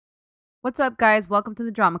What's up, guys? Welcome to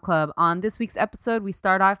the Drama Club. On this week's episode, we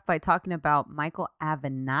start off by talking about Michael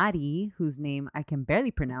Avenatti, whose name I can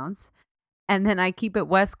barely pronounce. And then I keep it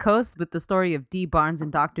West Coast with the story of D. Barnes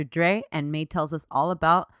and Dr. Dre. And May tells us all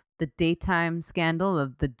about the daytime scandal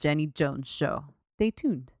of the Jenny Jones show. Stay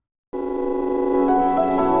tuned.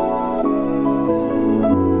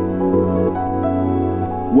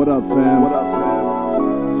 What up, fam?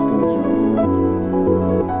 It's good, y'all.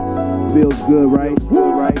 Feels good, right?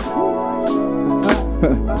 Good, right?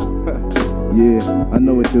 Yeah, I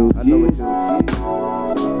know it, dude.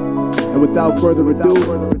 And without further ado,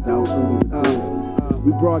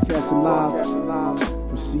 we broadcasting live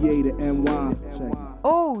from CA to NY.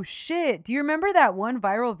 Oh, shit. Do you remember that one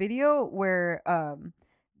viral video where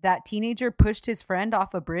that teenager pushed his friend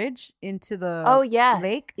off a bridge into the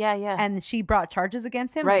lake? Yeah. And she brought charges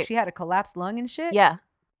against him. Right. Like she had a collapsed lung and shit. Yeah.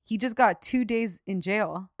 He just got 2 days in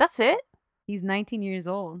jail. That's it? He's 19 years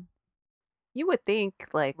old. You would think,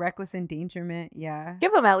 like, Reckless endangerment. Yeah.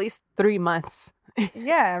 give him at least 3 months.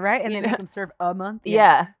 Yeah, right? And You then know? make him serve a month.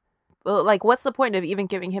 Yeah. Well, like, what's the point of even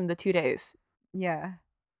giving him the 2 days? Yeah.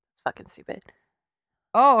 It's fucking stupid.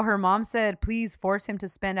 Oh, her mom said, please force him to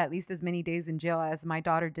spend at least as many days in jail as my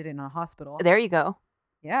daughter did in a hospital. There you go.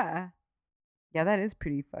 Yeah. Yeah, that is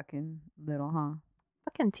pretty fucking little, huh?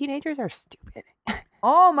 Fucking teenagers are stupid.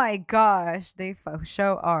 Oh my gosh. They for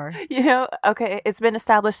sure are. You know, okay, it's been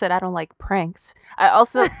established that I don't like pranks. I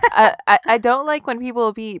also, I don't like when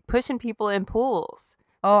people be pushing people in pools.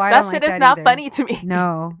 Oh, I That don't shit like is that not either. funny to me.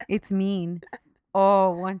 No, it's mean. Oh,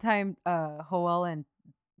 one time, Joel and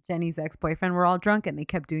Jenny's ex-boyfriend were all drunk and they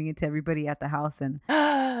kept doing it to everybody at the house and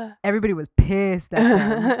everybody was pissed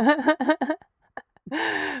at them.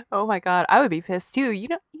 Oh my god, I would be pissed too. You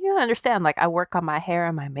don't understand. Like, I work on my hair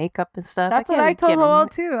and my makeup and stuff. That's what can't I be told getting- Joel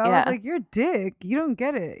too. I Yeah. was like, "You're a dick. You don't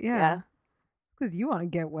get it." Yeah, Yeah. because you want to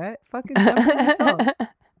get wet. Fucking jump in yourself.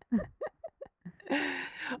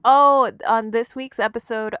 Oh, on this week's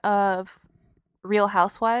episode of Real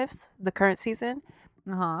Housewives, the current season,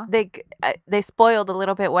 Uh-huh. they spoiled a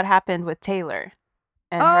little bit what happened with Taylor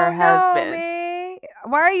and Oh her no, husband. May.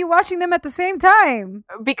 Why are you watching them at the same time?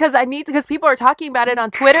 Because people are talking about it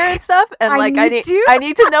on Twitter and stuff, and I need to? I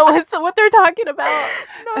need to know what they're talking about.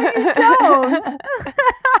 No, you don't.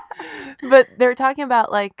 But they're talking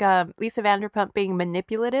about like Lisa Vanderpump being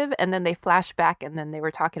manipulative, and then they flash back, and then they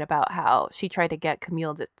were talking about how she tried to get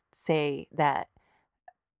Camille to say that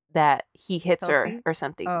he hits Chelsea? her or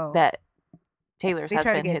something. Oh. That Taylor's They try to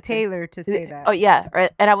husband get hits her. Taylor to say that. Oh yeah,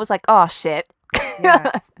 right. And I was like, oh shit.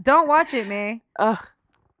 Yeah. Don't watch it, May. Ugh,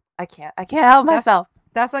 I can't help myself.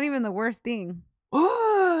 That's not even the worst thing.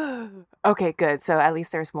 Okay, good. So at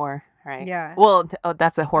least there's more, right? Yeah. Well,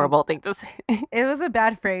 that's a horrible thing to say. It was a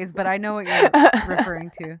bad phrase, but I know what you're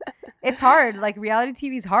referring to. It's hard. Like reality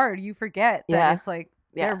TV's hard. You forget that Yeah. it's like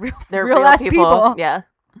Yeah. they're real ass people. Yeah.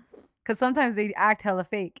 Because sometimes they act hella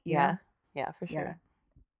fake. you know? Yeah, for sure. Yeah.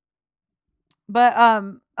 But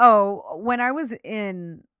when I was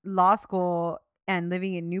in law school and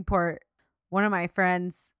living in Newport, one of my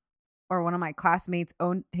friends or one of my classmates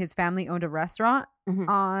his family owned a restaurant Mhm.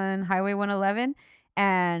 on Highway 111,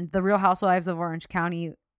 and the Real Housewives of Orange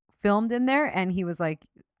County filmed in there, and he was like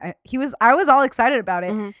I was all excited about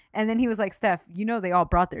it. Mhm. And then he was like, Steph, they all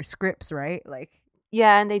brought their scripts, right? Like,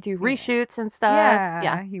 Yeah, and they do reshoots and stuff.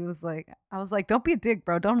 yeah. He was like, I was like, don't be a dick,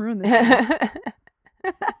 bro. Don't ruin this. shit."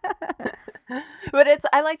 But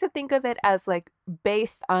I like to think of it as like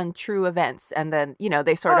based on true events, and then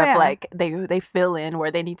they sort Oh, of yeah. like they fill in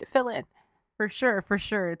where they need to fill in. For sure.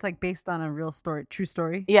 It's like based on a real story, true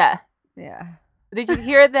story. Yeah. Yeah. Did you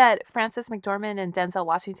hear that Frances McDormand and Denzel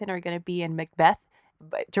Washington are going to be in Macbeth,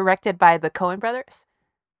 directed by the Coen brothers?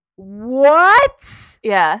 What?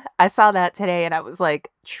 Yeah, I saw that today, and I was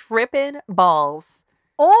like tripping balls.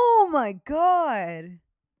 Oh my god.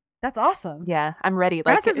 That's awesome. Yeah, I'm ready.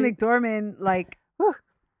 Like, Frances McDormand, like, Whew.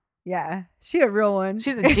 yeah, she a real one.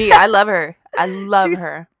 she's a G. I love her. I love She's-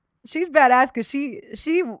 her. She's badass because she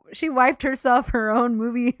wifed herself her own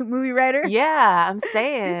movie writer. Yeah, I'm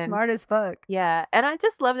saying. She's smart as fuck. Yeah, and I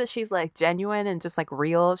just love that she's like genuine and just like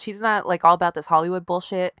real. She's not like all about this Hollywood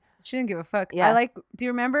bullshit. She didn't give a fuck. Yeah. Do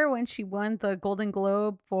you remember when she won the Golden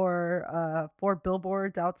Globe for 4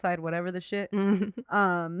 billboards outside whatever the shit? You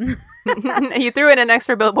Um threw in an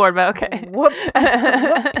extra billboard, but okay.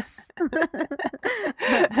 Whoops.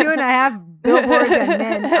 2.5 billboards and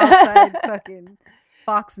men outside fucking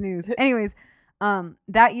Fox News. Anyways,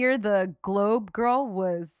 that year the Globe girl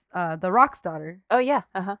was The Rock's daughter. Oh yeah.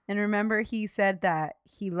 Uh-huh. And remember he said that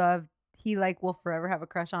he he like will forever have a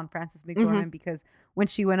crush on Frances McDormand because when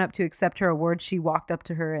she went up to accept her award, she walked up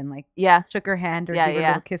to her and like shook her hand or gave her a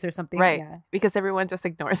little kiss or something. Right. Yeah. Because everyone just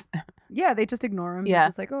ignores them. Yeah, they just ignore him. Yeah. They're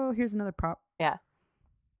just like, oh, here's another prop. Yeah.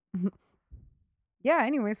 Yeah,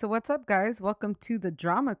 anyway, so what's up, guys? Welcome to the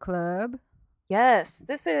Drama Club. Yes,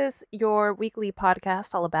 this is your weekly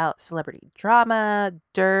podcast all about celebrity drama,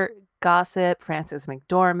 dirt, gossip, Frances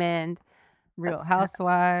McDormand, Real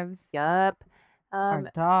Housewives. Yup. Our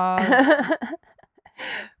dogs.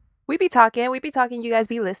 we be talking, you guys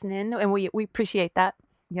be listening, and we appreciate that.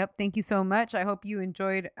 Yep, thank you so much. I hope you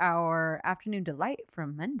enjoyed our afternoon delight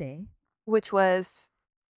from Monday. Which was...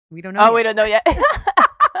 We don't know yet. We don't know yet.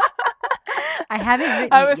 I haven't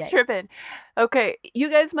written I was yet. tripping. Okay, you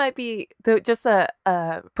guys might be just a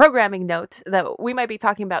programming note that we might be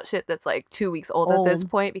talking about shit that's like 2 weeks old at this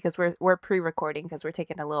point because we're pre-recording because we're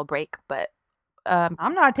taking a little break. But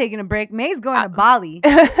I'm not taking a break. May's going to Bali.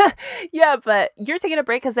 Yeah, but you're taking a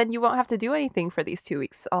break because then you won't have to do anything for these 2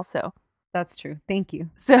 weeks. Also, that's true. Thank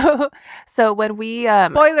you. So when we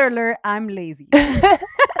spoiler alert, I'm lazy.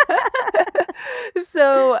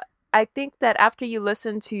 So I think that after you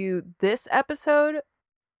listen to this episode,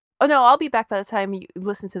 oh no, I'll be back by the time you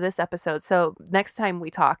listen to this episode. So next time we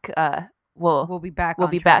talk, we'll be back. We'll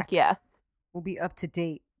be track. back. Yeah, we'll be up to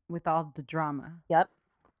date with all the drama. Yep.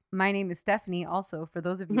 My name is Stephanie. Also, for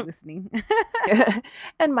those of you listening,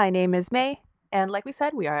 and my name is May. And like we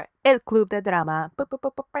said, we are El Club de Drama.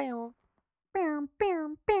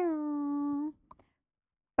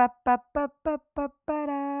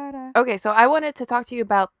 Okay, so I wanted to talk to you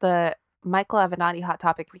about the Michael Avenatti hot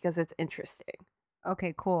topic because it's interesting.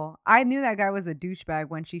 Okay, cool. I knew that guy was a douchebag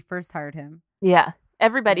when she first hired him. Yeah,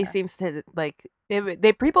 everybody seems to like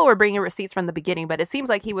people were bringing receipts from the beginning, but it seems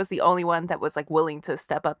like he was the only one that was like willing to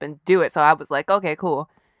step up and do it. So I was like, okay, cool.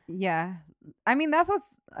 Yeah, I mean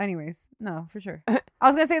anyways, no, for sure. I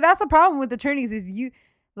was gonna say that's the problem with attorneys is you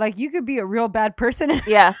could be a real bad person and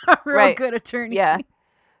a real good attorney. Yeah.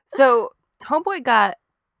 So homeboy got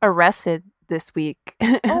arrested this week.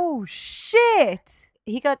 Oh shit!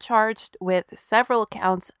 He got charged with several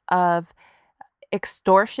counts of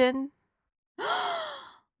extortion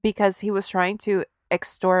because he was trying to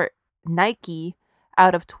extort Nike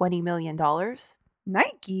out of $20 million.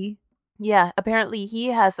 Nike? Yeah, apparently he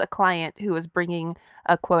has a client who is bringing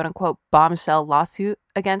a quote-unquote bombshell lawsuit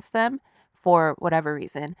against them for whatever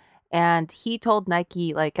reason. And he told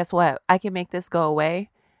Nike, like, guess what? I can make this go away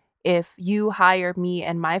if you hire me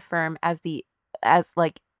and my firm as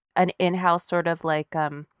an in-house sort of like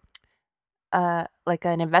an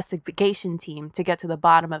investigation team to get to the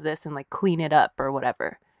bottom of this and like clean it up or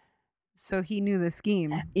whatever. So he knew the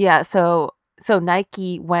scheme. Yeah, so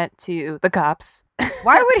Nike went to the cops.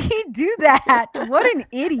 Why would he do that? What an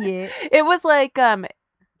idiot. It was like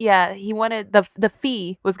he wanted the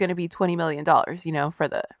fee was going to be $20 million, for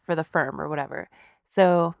the firm or whatever.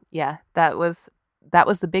 So, yeah, that was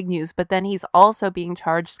the big news, but then he's also being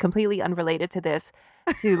charged completely unrelated to this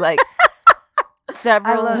to like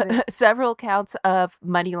several counts of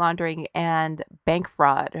money laundering and bank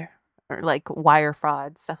fraud or like wire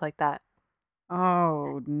fraud, stuff like that.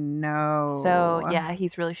 Oh no. So yeah,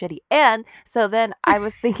 he's really shitty. And so then I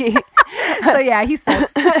was thinking so yeah, he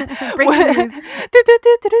sucks. Breaking news.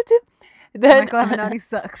 Then Michael Avenatti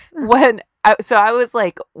sucks. I was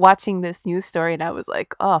like watching this news story and I was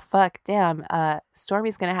like, oh fuck, damn,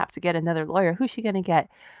 Stormy's gonna have to get another lawyer. Who's she gonna get?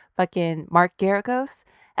 Fucking Mark Garagos?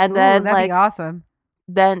 And then that'd be awesome.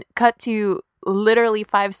 Then cut to literally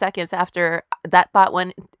 5 seconds after that thought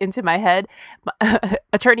went into my head,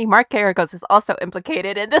 attorney Mark Garagos is also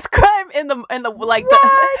implicated in this crime in the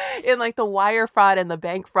like the wire fraud and the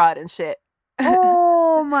bank fraud and shit.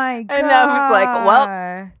 Oh my god. And I was like,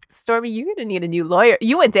 well, Stormy, you're gonna need a new lawyer.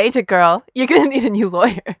 You and Danger Girl, you're gonna need a new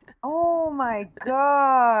lawyer. Oh my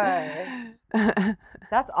god.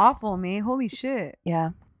 That's awful, man. Holy shit.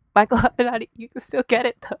 Yeah. Michael Avenatti, you can still get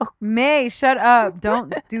it though. May, shut up.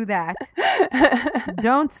 Don't do that.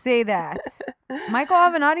 Don't say that. Michael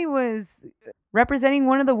Avenatti was representing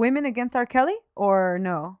one of the women against R. Kelly, or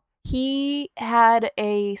no? He had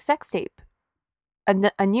a sex tape,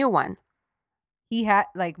 a new one. He had,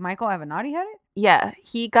 like, Michael Avenatti had it? Yeah,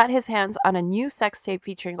 he got his hands on a new sex tape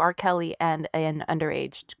featuring R. Kelly and an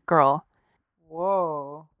underage girl.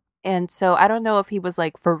 Whoa. And so I don't know if he was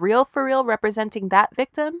like for real representing that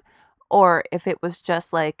victim, or if it was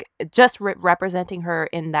just like representing her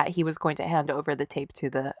in that he was going to hand over the tape to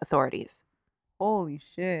the authorities. Holy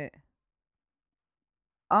shit.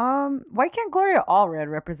 Why can't Gloria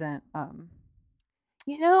Allred represent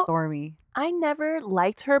Stormy? I never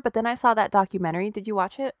liked her, but then I saw that documentary. Did you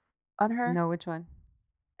watch it on her? No, which one?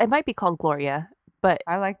 it might be called Gloria, but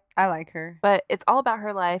I like her. but it's all about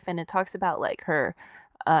her life, and it talks about like her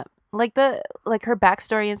like her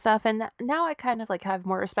backstory and stuff. And now I kind of like have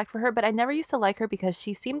more respect for her, but I never used to like her because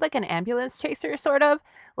she seemed like an ambulance chaser, sort of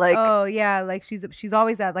like. Oh yeah, like she's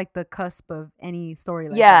always at like the cusp of any story.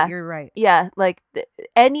 Like Yeah, that. You're right. Yeah, like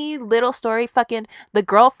any little story. Fucking the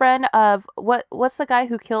girlfriend of what's the guy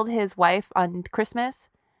who killed his wife on Christmas?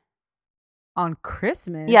 On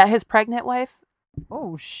Christmas. Yeah, his pregnant wife.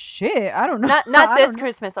 Oh shit! I don't know. Not this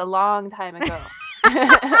Christmas, a long time ago.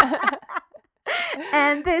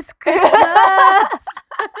 And this Christmas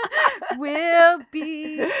will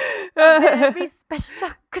be a very special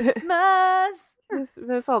Christmas.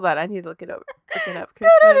 Hold on, I need to look it up. Christmas.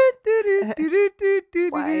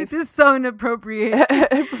 Wife. This is so inappropriate.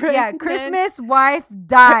 Yeah, Christmas wife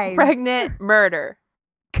dies. Pregnant murder.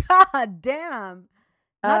 God damn.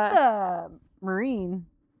 Not the Marine.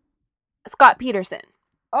 Scott Peterson.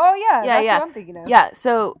 Oh yeah, that's what I'm thinking of. Yeah,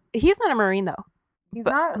 so he's not a Marine though. He's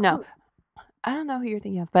not. No. I don't know who you're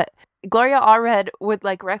thinking of, but Gloria Allred would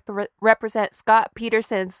like represent Scott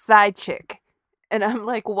Peterson's side chick, and I'm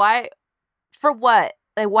like, why? For what?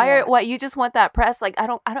 Like, why you just want that press? Like, I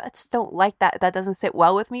just don't like that. That doesn't sit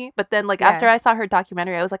well with me. But then, like, after I saw her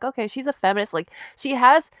documentary, I was like, okay, she's a feminist. Like,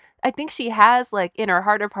 I think she has, like, in her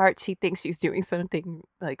heart of hearts, she thinks she's doing something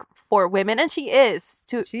like for women, and she is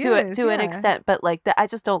to an extent. But like, I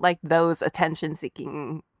just don't like those attention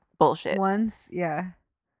seeking bullshit ones.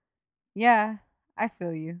 Yeah, I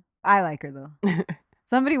feel you. I like her though.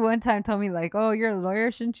 Somebody one time told me like, "Oh, you're a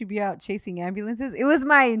lawyer. Shouldn't you be out chasing ambulances?" It was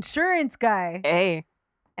my insurance guy. Hey.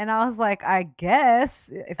 And I was like, I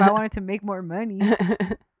guess if I wanted to make more money.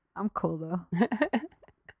 I'm cool though.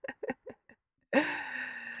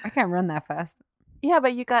 I can't run that fast. Yeah,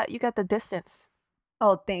 but you got the distance.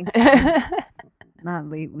 Oh, thanks. Not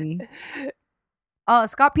lately. Oh,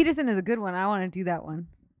 Scott Peterson is a good one. I want to do that one.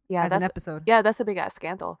 Yeah, as an episode. Yeah, that's a big ass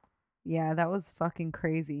scandal. Yeah, that was fucking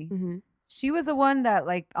crazy. Mm-hmm. She was the one that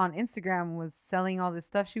like on Instagram was selling all this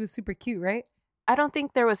stuff. She was super cute, right? I don't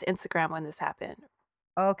think there was Instagram when this happened.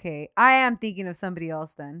 Okay. I am thinking of somebody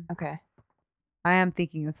else then. Okay. I am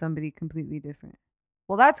thinking of somebody completely different.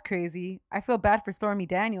 Well, that's crazy. I feel bad for Stormy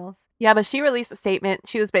Daniels. Yeah, but she released a statement.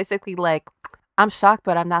 She was basically like, I'm shocked,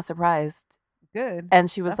 but I'm not surprised. Good.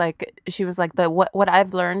 And she was like, what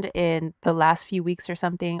I've learned in the last few weeks or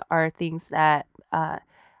something are things that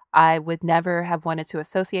I would never have wanted to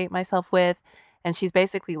associate myself with. And she's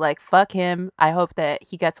basically like, fuck him. I hope that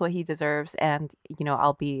he gets what he deserves. And, you know,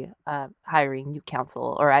 I'll be hiring new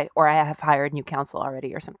counsel or I have hired new counsel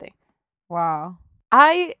already or something. Wow.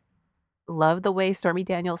 I love the way Stormy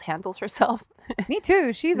Daniels handles herself. Me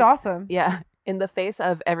too. She's awesome. Yeah. In the face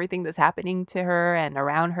of everything that's happening to her and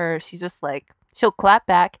around her, she's just like, she'll clap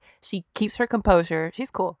back. She keeps her composure. She's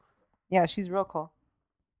cool. Yeah, she's real cool.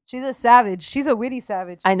 She's a savage. She's a witty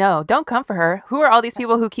savage. I know. Don't come for her. Who are all these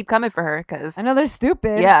people who keep coming for her? Because I know they're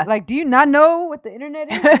stupid. Yeah. Like, do you not know what the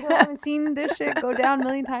internet is? You haven't seen this shit go down a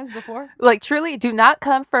million times before? Like, truly, do not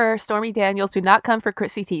come for Stormy Daniels. Do not come for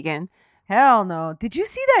Chrissy Teigen. Hell no. Did you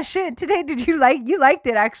see that shit today? You liked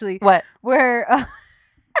it actually. What? Where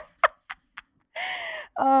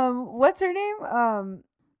what's her name?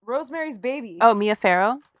 Rosemary's Baby. Oh, Mia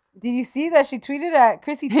Farrow. Did you see that she tweeted at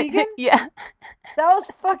Chrissy Teigen? Yeah. That was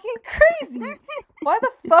fucking crazy. Why the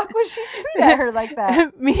fuck would she tweet at her like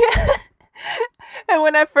that? Mia. And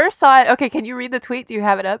when I first saw it, okay, can you read the tweet? Do you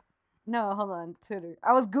have it up? No, hold on. Twitter.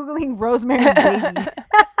 I was Googling Rosemary's Baby.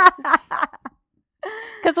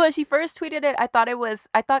 Because when she first tweeted it, I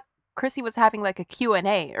thought Chrissy was having like a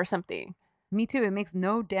Q&A or something. Me too. It makes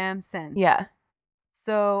no damn sense. Yeah.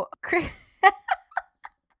 So,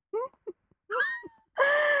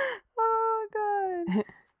 oh god.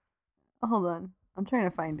 Hold on. I'm trying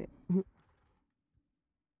to find it.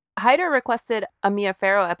 Hyder requested a Mia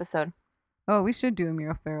Farrow episode. Oh, we should do a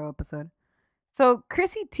Mia Farrow episode. So,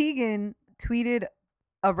 Chrissy Teigen tweeted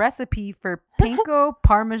a recipe for panko,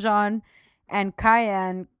 parmesan, and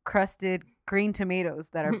cayenne crusted green tomatoes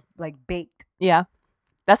that are like baked. Yeah.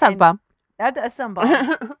 That sounds bomb. That's some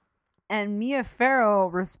bomb. And Mia Farrow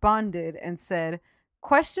responded and said,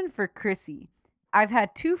 "Question for Chrissy. I've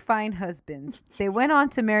had 2 fine husbands. They went on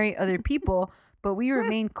to marry other people, but we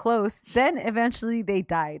remained close. Then eventually they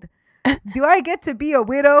died. Do I get to be a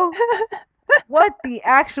widow? What the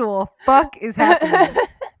actual fuck is happening?"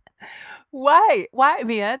 Why,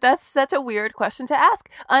 Mia? That's such a weird question to ask.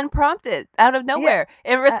 Unprompted, out of nowhere,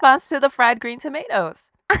 in response to the fried green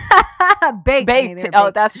tomatoes. Baked.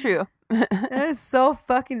 Oh, that's true. That is so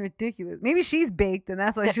fucking ridiculous. Maybe she's baked and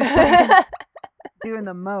that's why she's doing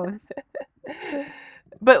the most.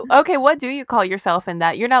 But okay, what do you call yourself in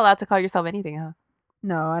that? You're not allowed to call yourself anything, huh?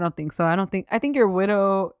 No, I don't think so. I think your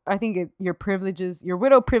widow. I think your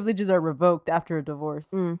widow privileges are revoked after a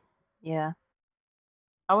divorce. Yeah.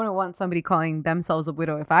 I wouldn't want somebody calling themselves a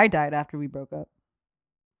widow if I died after we broke up.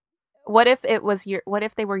 What if what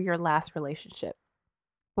if they were your last relationship?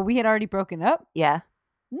 But we had already broken up? Yeah.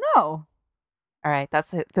 No. All right,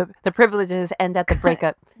 that's it. The privileges end at the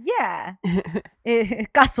breakup. Yeah.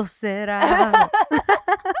 Caso será.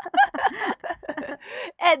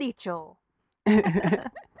 He dicho. So don't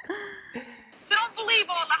believe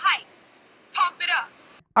all the hype. Pump it up.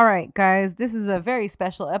 All right, guys, this is a very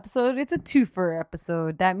special episode. It's a twofer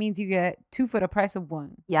episode. That means you get 2 for the price of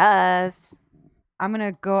 1. Yes. I'm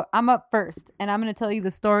up first, and I'm going to tell you the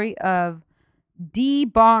story of Dee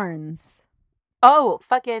Barnes. Oh,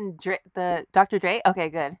 fucking the Dr. Dre? Okay,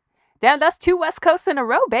 good. Damn, that's 2 West Coasts in a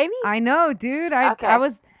row, baby. I know, dude.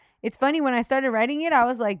 It's funny, when I started writing it, I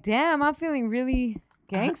was like, damn, I'm feeling really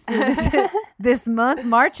gangster this month.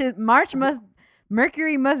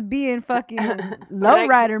 Mercury must be in fucking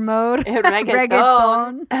lowrider mode.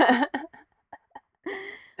 Reggaeton.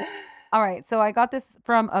 All right, so I got this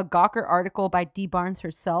from a Gawker article by Dee Barnes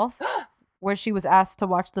herself, where she was asked to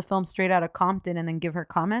watch the film Straight Outta Compton and then give her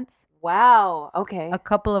comments. Wow. Okay. A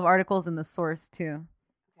couple of articles in the source too.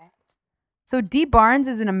 Okay. So Dee Barnes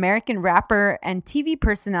is an American rapper and TV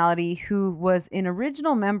personality who was an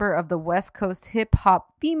original member of the West Coast hip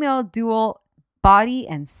hop female duo Body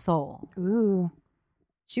and Soul. Ooh.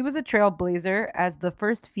 She was a trailblazer as the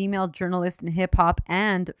first female journalist in hip hop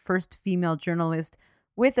and first female journalist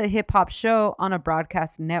with a hip hop show on a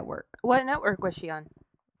broadcast network. What network was she on?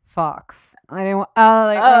 Fox. I didn't want.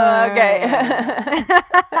 Okay.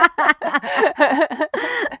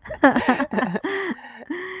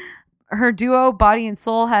 Her duo, Body and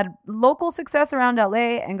Soul, had local success around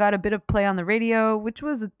LA and got a bit of play on the radio, which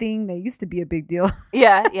was a thing that used to be a big deal.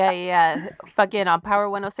 Yeah. Fucking on Power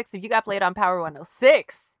 106. If you got played on Power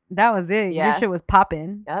 106, that was it. Yeah. Your shit was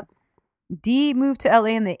popping. Yep. Dee moved to LA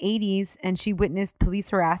in the 80s and she witnessed police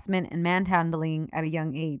harassment and manhandling at a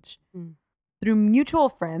young age. Through mutual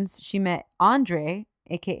friends, she met Andre,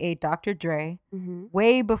 aka Dr. Dre,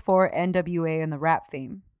 way before NWA and the rap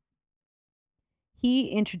fame. He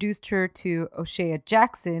introduced her to O'Shea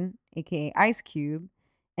Jackson, aka Ice Cube,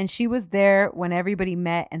 and she was there when everybody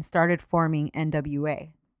met and started forming NWA.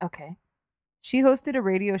 Okay. She hosted a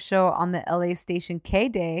radio show on the LA station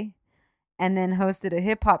K-Day and then hosted a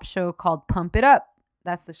hip hop show called Pump It Up.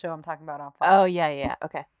 That's the show I'm talking about on Fox. Oh, yeah.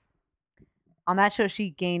 Okay. On that show,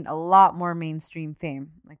 she gained a lot more mainstream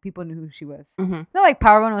fame. Like, people knew who she was. Mm-hmm. Not like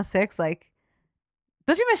Power 106. Like,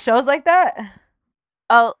 don't you miss shows like that?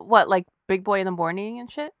 Oh, what? Like Big Boy in the Morning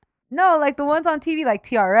and shit? No, like the ones on TV, like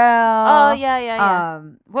TRL. Oh, yeah.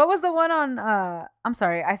 What was the one on, I'm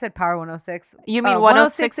sorry, I said Power 106. You mean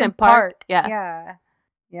 106 in Park? Yeah.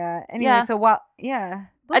 Anyway, so those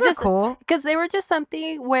are cool. Because they were just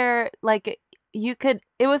something where, like, it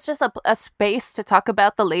was just a space to talk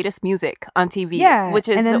about the latest music on TV. Yeah. Which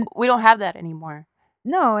is, we don't have that anymore.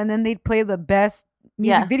 No, and then they'd play the best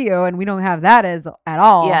music video, and we don't have that at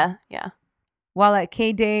all. Yeah. While at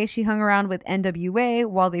K-Day, she hung around with NWA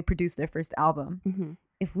while they produced their first album. Mm-hmm.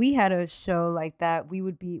 If we had a show like that,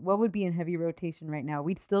 what would be in heavy rotation right now?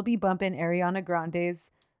 We'd still be bumping Ariana Grande's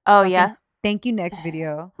Thank You Next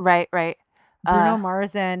video. Right. Bruno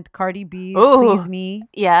Mars and Cardi B, Please Me.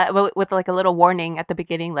 Yeah, with like a little warning at the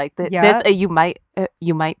beginning, like this, you might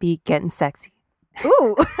be getting sexy.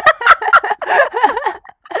 Ooh.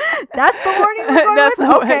 That's the warning we're going with?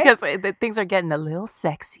 Okay. Because things are getting a little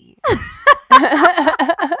sexy.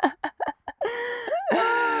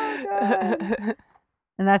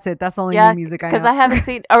 And that's it. That's the only new music I know. Because I haven't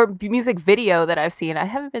seen, or music video that I've seen. I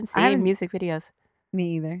haven't been seeing music videos.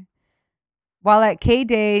 Me either. While at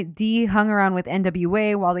K-Day, Dee hung around with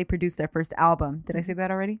NWA while they produced their first album. Did I say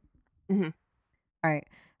that already? Mm-hmm. All right.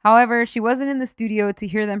 However, she wasn't in the studio to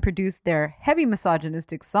hear them produce their heavy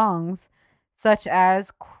misogynistic songs, such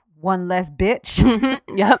as One Less Bitch.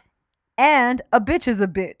 Yep. And A Bitch is a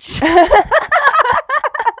Bitch.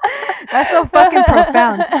 That's so fucking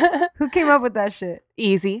profound. Who came up with that shit?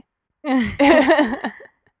 Easy.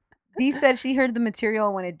 Dee said she heard the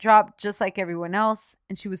material when it dropped just like everyone else,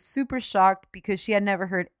 and she was super shocked because she had never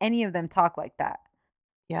heard any of them talk like that.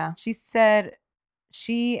 Yeah. She said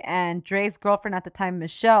she and Dre's girlfriend at the time,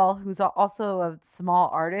 Michelle, who's also a small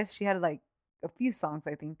artist, she had like a few songs,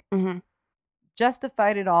 I think,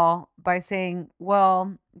 justified it all by saying,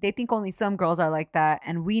 well, they think only some girls are like that,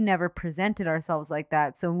 and we never presented ourselves like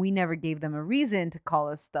that, so we never gave them a reason to call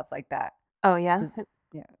us stuff like that. Oh, yeah?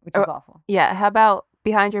 Which is awful. Yeah, how about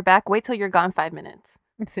behind your back, wait till you're gone 5 minutes.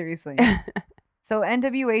 Seriously. So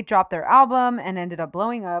NWA dropped their album and ended up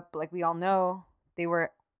blowing up. Like we all know, they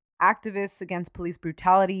were activists against police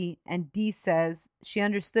brutality. And Dee says she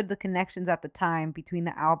understood the connections at the time between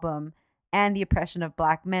the album and the oppression of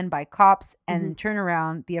black men by cops, and in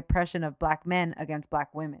turnaround, the oppression of black men against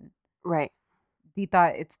black women. Right. Dee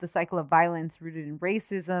thought it's the cycle of violence rooted in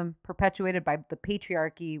racism, perpetuated by the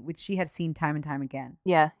patriarchy, which she had seen time and time again.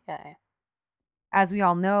 Yeah. As we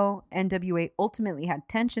all know, NWA ultimately had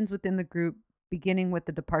tensions within the group, beginning with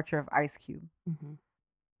the departure of Ice Cube.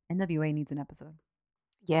 NWA needs an episode.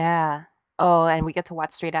 Yeah. Oh, and we get to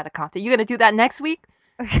watch Straight Outta Compton. You gonna do that next week?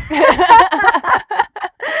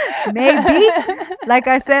 Maybe. Like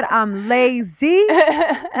I said, I'm lazy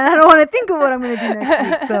and I don't want to think of what I'm going to do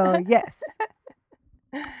next week. So, yes.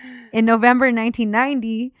 In November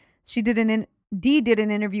 1990, Dee did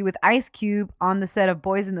an interview with Ice Cube on the set of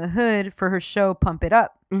Boys in the Hood for her show Pump It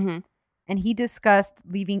Up. And he discussed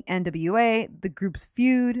leaving NWA, the group's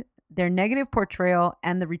feud, their negative portrayal,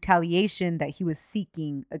 and the retaliation that he was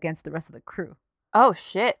seeking against the rest of the crew. Oh,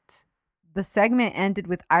 shit. The segment ended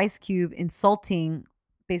with Ice Cube insulting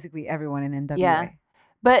basically everyone in NWA. Yeah.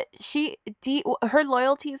 But her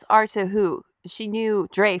loyalties are to who? She knew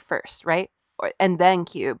Dre first, right? And then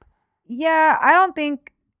Cube. Yeah, I don't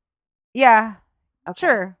think... Yeah, okay.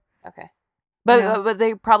 Sure. Okay. But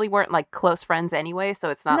they probably weren't like close friends anyway, so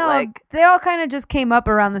it's not like... they all kind of just came up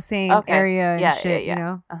around the same area and shit, yeah. You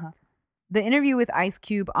know? The interview with Ice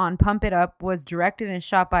Cube on Pump It Up was directed and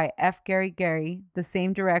shot by F. Gary Gary, the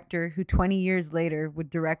same director who 20 years later would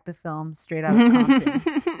direct the film Straight Outta Compton.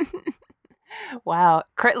 Wow.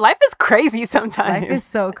 Life is crazy sometimes. Life is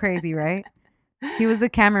so crazy, right? He was the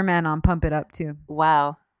cameraman on Pump It Up, too.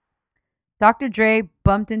 Wow. Dr. Dre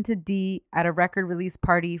bumped into Dee at a record release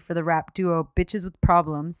party for the rap duo Bitches with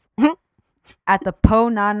Problems at the Po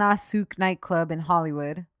Na Na Souk nightclub in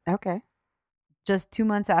Hollywood. Okay. Just 2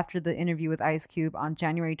 months after the interview with Ice Cube on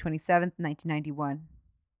January 27th, 1991.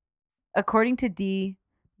 According to Dee,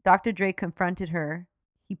 Dr. Dre confronted her.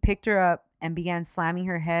 He picked her up and began slamming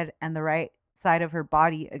her head and the right side of her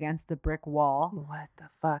body against a brick wall. What the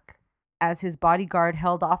fuck? As his bodyguard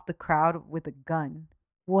held off the crowd with a gun.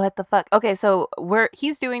 What the fuck? Okay, so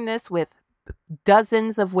he's doing this with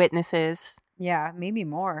dozens of witnesses. Yeah, maybe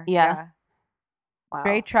more. Yeah. Wow.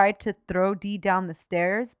 Dre tried to throw Dee down the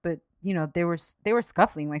stairs, but you know, they were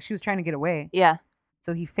scuffling, like she was trying to get away. Yeah.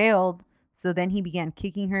 So he failed. So then he began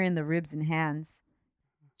kicking her in the ribs and hands.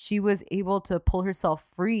 She was able to pull herself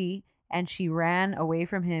free and she ran away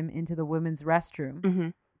from him into the women's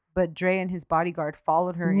restroom. But Dre and his bodyguard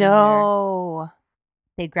followed her in there.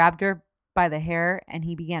 They grabbed her by the hair and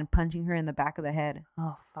he began punching her in the back of the head.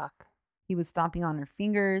 Oh, fuck. He was stomping on her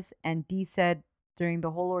fingers, and Dee said during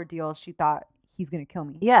the whole ordeal she thought, he's going to kill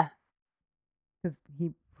me. Yeah. Because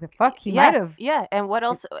he might have. Yeah, and what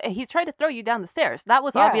else? He's trying to throw you down the stairs. That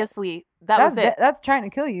was obviously, that was it. That's trying to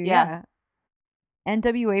kill you, yeah.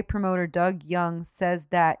 NWA promoter Doug Young says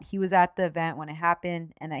that he was at the event when it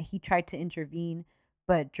happened and that he tried to intervene,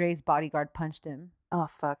 but Dre's bodyguard punched him. Oh,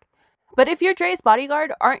 fuck. But if you're Dre's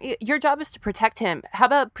bodyguard, your job is to protect him. How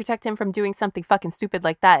about protect him from doing something fucking stupid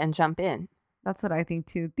like that and jump in? That's what I think,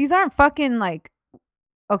 too. These aren't fucking, like...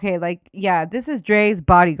 Okay, like, yeah, this is Dre's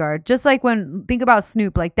bodyguard. Just like think about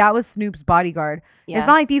Snoop, like that was Snoop's bodyguard. Yeah. It's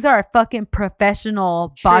not like these are fucking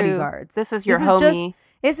professional bodyguards. This is your homie.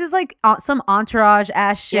 This is like some entourage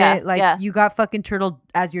ass shit. You got fucking Turtle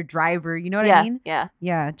as your driver. You know what I mean? Yeah.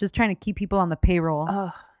 Yeah, just trying to keep people on the payroll.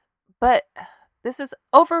 Oh, but this is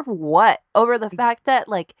over what? Over the fact that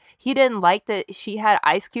like he didn't like that she had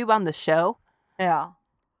Ice Cube on the show? Yeah.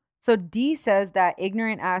 So Dee says that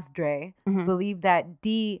ignorant ass Dre believed that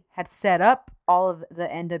Dee had set up all of the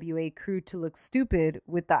NWA crew to look stupid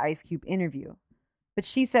with the Ice Cube interview. But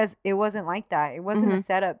she says it wasn't like that. It wasn't a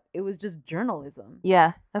setup. It was just journalism.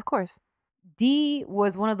 Yeah, of course. Dee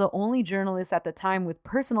was one of the only journalists at the time with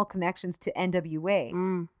personal connections to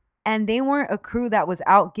NWA. And they weren't a crew that was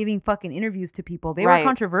out giving fucking interviews to people. They were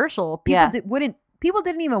controversial. People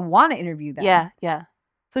didn't even want to interview them. Yeah.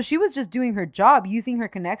 So she was just doing her job, using her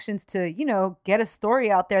connections to, you know, get a story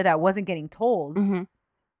out there that wasn't getting told.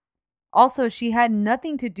 Also, she had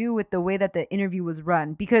nothing to do with the way that the interview was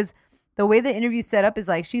run, because the way the interview set up is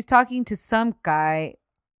like she's talking to some guy,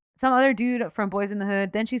 some other dude from Boys in the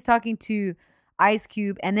Hood. Then she's talking to Ice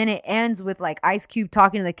Cube, and then it ends with like Ice Cube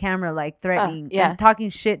talking to the camera, like threatening and talking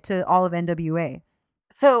shit to all of NWA.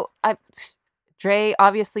 So Dre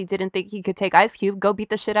obviously didn't think he could take Ice Cube. Go beat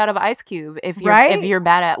the shit out of Ice Cube if you're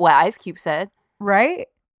mad at what Ice Cube said. Right?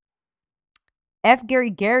 F. Gary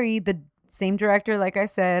Gary, the same director, like I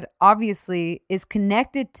said, obviously is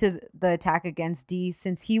connected to the attack against Dee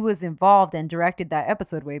since he was involved and directed that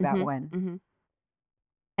episode way back when. Mm-hmm.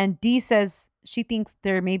 And Dee says she thinks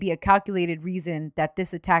there may be a calculated reason that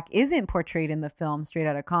this attack isn't portrayed in the film Straight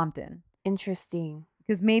Outta Compton. Interesting.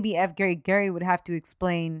 Because maybe F. Gary would have to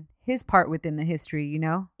explain his part within the history, you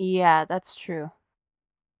know? Yeah, that's true.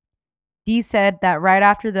 Dee said that right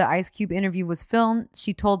after the Ice Cube interview was filmed,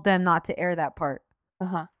 she told them not to air that part.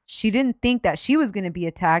 Uh-huh. She didn't think that she was going to be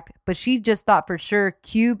attacked, but she just thought for sure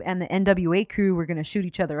Cube and the NWA crew were going to shoot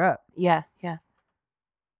each other up. Yeah.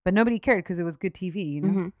 But nobody cared because it was good TV, you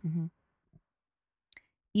know? Mm-hmm.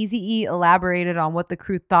 Eazy-E elaborated on what the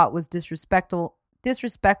crew thought was disrespectful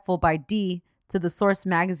by Dee to The Source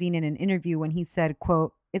magazine in an interview when he said,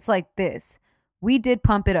 quote, "It's like this. We did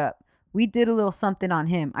pump it up. We did a little something on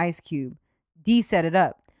him, Ice Cube. Dee set it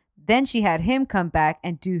up. Then she had him come back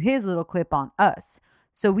and do his little clip on us.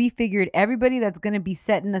 So we figured everybody that's going to be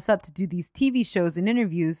setting us up to do these TV shows and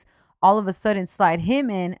interviews all of a sudden slide him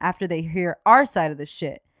in after they hear our side of the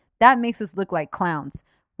shit. That makes us look like clowns.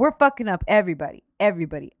 We're fucking up everybody.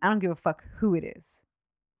 Everybody. I don't give a fuck who it is."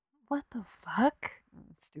 What the fuck?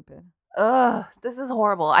 That's stupid. Ugh, this is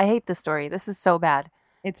horrible. I hate this story. This is so bad.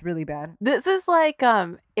 It's really bad. This is like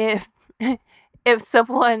if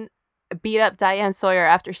someone beat up Diane Sawyer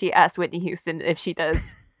after she asked Whitney Houston if she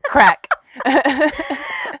does crack.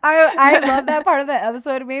 I love that part of the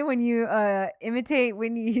episode, man. When you imitate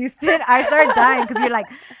Whitney Houston, I started dying because you're like,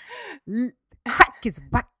 crack is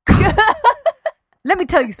whack. Let me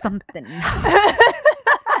tell you something.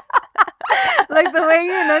 Like the way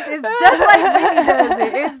you know, it's just like Whitney does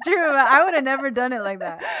it. It's true. I would have never done it like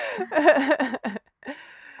that.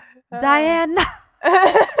 Diane.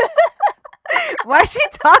 Why she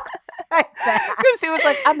talk like that? Because she was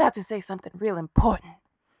like, I'm about to say something real important.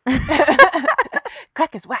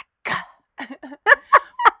 Crack is whack.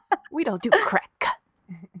 We don't do crack.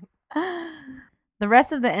 The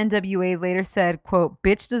rest of the NWA later said, quote,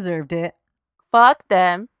 "Bitch deserved it." Fuck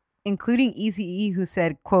them. Including Eazy-E, who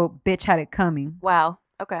said, quote, "Bitch had it coming." Wow.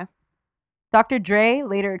 Okay. Dr. Dre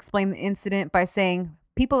later explained the incident by saying,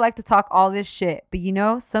 "People like to talk all this shit, but you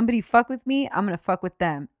know, somebody fuck with me, I'm gonna fuck with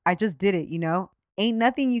them. I just did it, you know? Ain't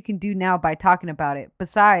nothing you can do now by talking about it.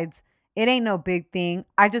 Besides, it ain't no big thing.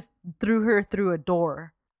 I just threw her through a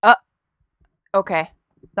door." Okay.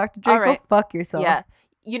 Dr. Dre, All right. Go fuck yourself. Yeah.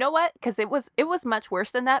 You know what? Because it was much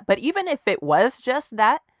worse than that. But even if it was just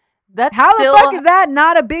that, that's How still, the fuck is that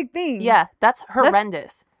not a big thing? Yeah, that's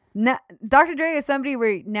horrendous. Dr. Dre is somebody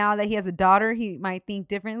where now that he has a daughter, he might think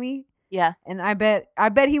differently. Yeah. And I bet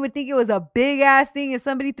he would think it was a big ass thing if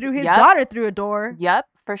somebody threw his daughter through a door. Yep,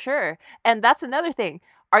 for sure. And that's another thing.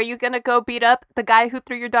 Are you going to go beat up the guy who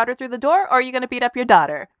threw your daughter through the door, or are you going to beat up your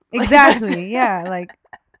daughter? Exactly. Yeah. Like,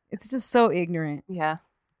 it's just so ignorant. Yeah.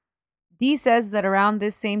 Dee says that around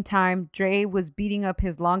this same time, Dre was beating up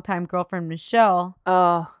his longtime girlfriend, Michelle.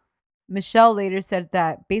 Oh. Michelle later said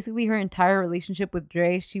that basically her entire relationship with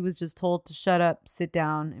Dre, she was just told to shut up, sit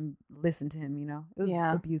down, and listen to him, you know? It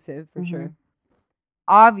was abusive, for sure.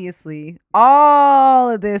 Obviously,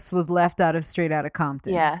 all of this was left out of Straight Outta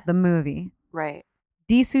Compton. Yeah. The movie. Right.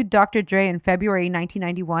 Dee sued Dr. Dre in February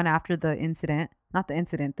 1991 after the incident. Not the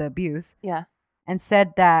incident, the abuse. Yeah. And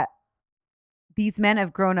said that these men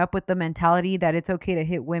have grown up with the mentality that it's okay to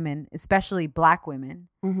hit women, especially black women.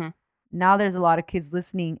 Mm-hmm. Now there's a lot of kids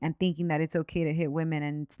listening and thinking that it's okay to hit women,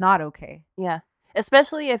 and it's not okay. Yeah.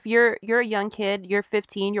 Especially if you're a young kid, you're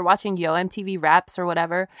 15, you're watching Yo MTV Raps or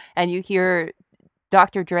whatever, and you hear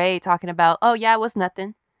Dr. Dre talking about, "Oh yeah, it was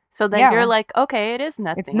nothing." So then you're like, okay, it is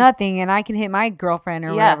nothing. It's nothing, and I can hit my girlfriend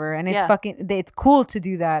or whatever, and it's it's cool to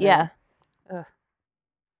do that. Yeah.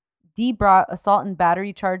 Dee brought assault and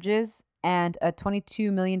battery charges and a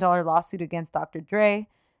 $22 million lawsuit against Dr. Dre.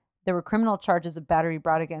 There were criminal charges of battery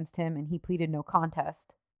brought against him, and he pleaded no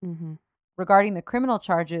contest. Mm-hmm. Regarding the criminal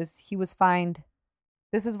charges, he was fined.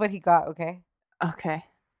 This is what he got, okay? Okay.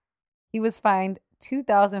 He was fined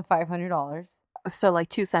 $2,500. So like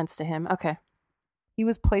 2 cents to him. Okay. He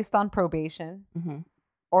was placed on probation,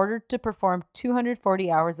 ordered to perform 240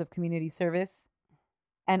 hours of community service,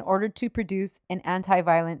 and ordered to produce an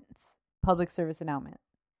anti-violence public service announcement.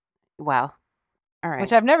 Wow. All right.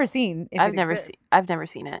 Which I've never seen. I've never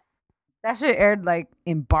seen it. That shit aired like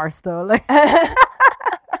in Barstow. Like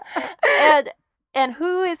and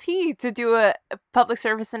who is he to do a public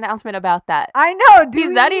service announcement about that? I know, dude.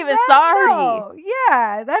 He's not even sorry. No.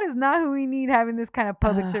 Yeah, that is not who we need having this kind of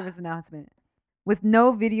public service announcement. With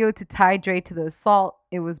no video to tie Dre to the assault,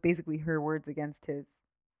 it was basically her words against his.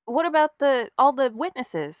 What about all the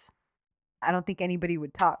witnesses? I don't think anybody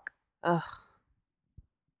would talk. Ugh.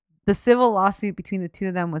 The civil lawsuit between the two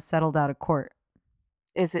of them was settled out of court.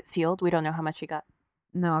 Is it sealed? We don't know how much he got.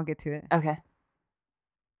 No, I'll get to it. Okay.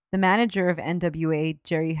 The manager of NWA,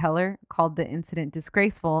 Jerry Heller, called the incident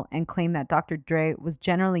disgraceful and claimed that Dr. Dre was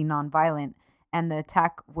generally nonviolent and the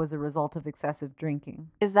attack was a result of excessive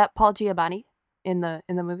drinking. Is that Paul Giamatti in the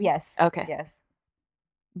movie? Yes. Okay. Yes.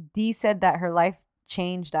 Dee said that her life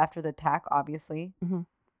changed after the attack, obviously. Mm-hmm.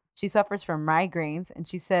 She suffers from migraines, and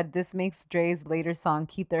she said this makes Dre's later song,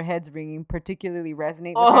 Keep Their Heads Ringing, particularly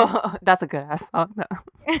resonate with her. That's a good ass song, though.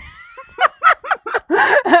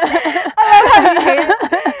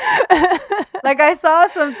 Like, I saw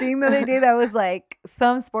something the other day that was like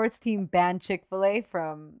some sports team banned Chick-fil-A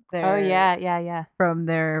from their from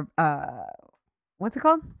their what's it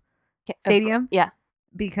called, stadium,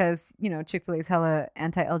 because Chick-fil-A is hella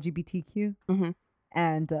anti-LGBTQ. Mm-hmm.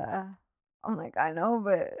 And I'm like, I know,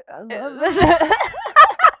 but I love this shit.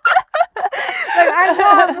 Like, I know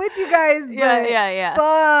I'm with you guys, but yeah.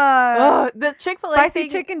 But the Chick-fil-A spicy thing,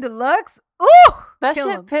 chicken deluxe. Ooh, that kill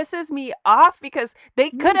shit 'em. pisses me off because they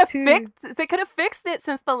could have too. fixed it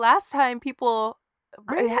since the last time people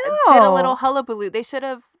I did a know. little hullabaloo. They should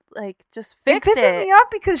have just It fixed pisses it. me off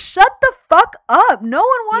because shut the fuck up. No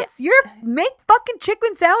one wants your make fucking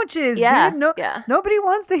chicken sandwiches, dude. Nobody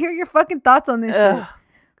wants to hear your fucking thoughts on this shit.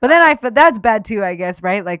 But then that's bad too, I guess,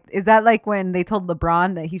 right? Like, is that like when they told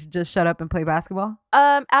LeBron that he should just shut up and play basketball?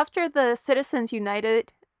 After the Citizens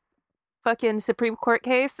United fucking Supreme Court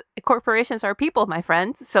case, corporations are people, my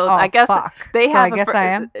friend. So I guess they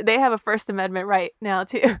have they have a First Amendment right now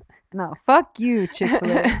too. No, fuck you,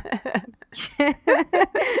 Chick-fil-A.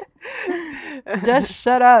 Just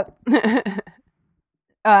shut up.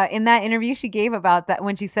 In that interview she gave about that,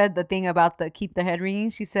 when she said the thing about the keep the head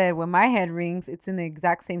ringing, she said, when my head rings, it's in the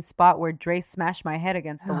exact same spot where Dre smashed my head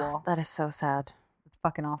against the wall. That is so sad. It's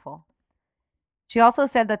fucking awful. She also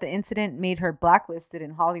said that the incident made her blacklisted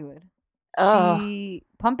in Hollywood. She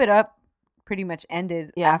Pump It Up pretty much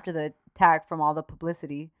ended after the attack from all the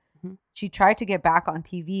publicity. Mm-hmm. She tried to get back on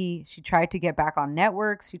TV. She tried to get back on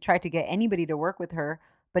networks. She tried to get anybody to work with her,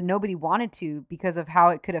 but nobody wanted to because of how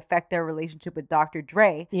it could affect their relationship with Dr.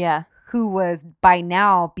 Dre, who was by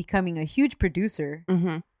now becoming a huge producer.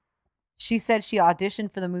 Mm-hmm. She said she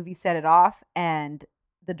auditioned for the movie Set It Off, and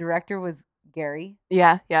the director was Gary.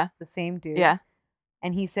 The same dude. Yeah.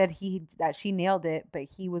 And he said that she nailed it, but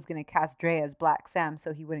he was going to cast Dre as Black Sam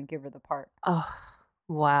so he wouldn't give her the part. Oh,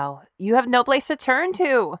 wow. You have no place to turn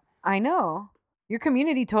to. I know. Your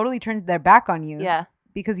community totally turned their back on you. Yeah.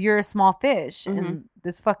 Because you're a small fish, Mm-hmm. and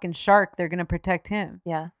this fucking shark, they're going to protect him.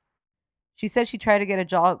 Yeah. She said she tried to get a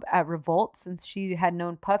job at Revolt since she had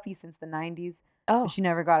known Puffy since the 90s. Oh. But she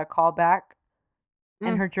never got a call back.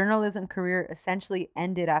 And her journalism career essentially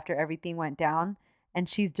ended after everything went down. And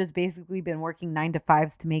she's just basically been working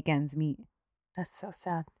 9-to-5s to make ends meet. That's so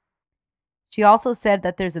sad. She also said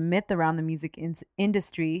that there's a myth around the music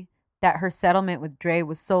industry that her settlement with Dre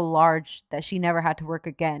was so large that she never had to work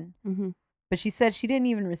again. Mm-hmm. But she said she didn't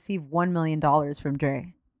even receive $1 million from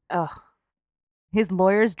Dre. Ugh. His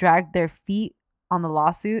lawyers dragged their feet on the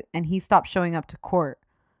lawsuit, and he stopped showing up to court.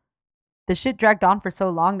 The shit dragged on for so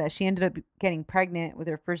long that she ended up getting pregnant with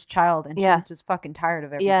her first child, and she was just fucking tired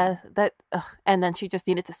of everything. Yeah, and then she just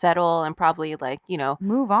needed to settle and probably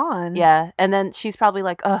move on. Yeah, and then she's probably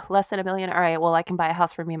like, less than $1 million. All right, well, I can buy a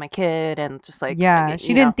house for me and my kid, and just like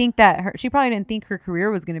she didn't think that she probably didn't think her career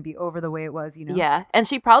was going to be over the way it was. Yeah, and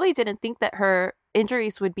she probably didn't think that her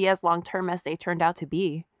injuries would be as long term as they turned out to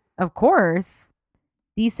be. Of course.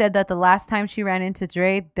 Dee said that the last time she ran into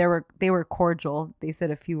Dre, they were cordial. They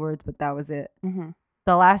said a few words, but that was it. Mm-hmm.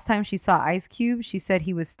 The last time she saw Ice Cube, she said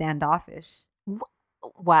he was standoffish.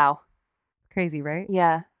 Wow. Crazy, right?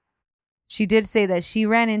 Yeah. She did say that she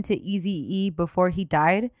ran into Eazy-E before he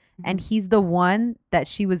died, and he's the one that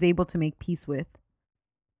she was able to make peace with.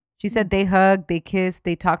 She said they hugged, they kissed,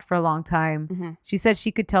 they talked for a long time. Mm-hmm. She said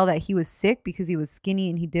she could tell that he was sick because he was skinny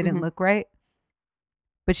and he didn't look right.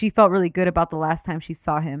 But she felt really good about the last time she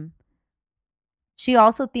saw him. She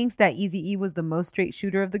also thinks that Eazy-E was the most straight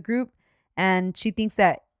shooter of the group, and she thinks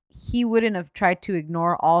that he wouldn't have tried to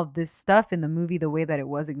ignore all of this stuff in the movie the way that it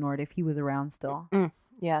was ignored if he was around still.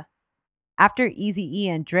 Yeah. After Eazy-E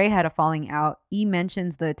and Dre had a falling out, E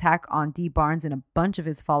mentions the attack on Dee Barnes in a bunch of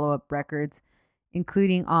his follow-up records,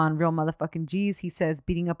 including on Real Motherfucking G's. He says,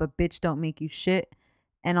 beating up a bitch don't make you shit.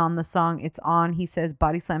 And on the song It's On, he says,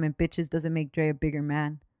 body slamming bitches doesn't make Dre a bigger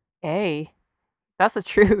man. Hey, that's the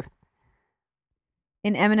truth.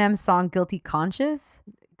 In Eminem's song Guilty Conscience,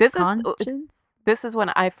 this is when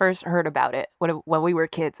I first heard about it, when we were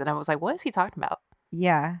kids, and I was like, what is he talking about?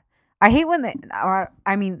 Yeah. I hate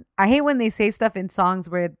when they say stuff in songs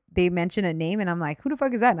where they mention a name and I'm like, who the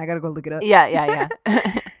fuck is that? And I gotta go look it up. Yeah.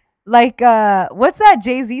 Like, what's that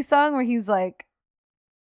Jay-Z song where he's like,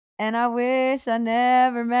 and I wish I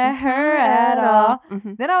never met her at all.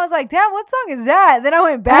 Mm-hmm. Then I was like, damn, what song is that? Then I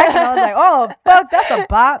went back and I was like, oh, fuck, that's a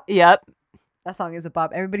bop. Yep. That song is a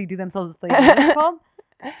bop. Everybody do themselves a flavor. What's it called?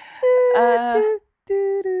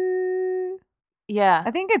 Yeah.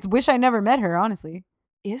 I think it's Wish I Never Met Her, honestly.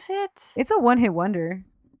 Is it? It's a one-hit wonder.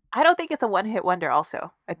 I don't think it's a one-hit wonder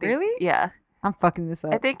also. I think. Really? Yeah. I'm fucking this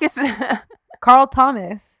up. I think it's... Carl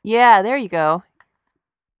Thomas. Yeah, there you go.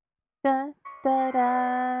 Da, da,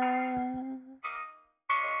 da.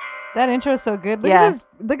 That intro is so good. Look Yeah. at this.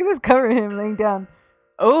 Look at this cover of him laying down.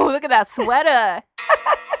 Oh, look at that sweater.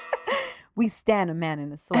 We stand a man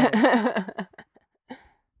in a sweater.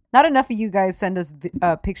 Not enough of you guys send us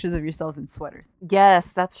pictures of yourselves in sweaters.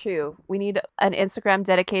 Yes, that's true. We need an Instagram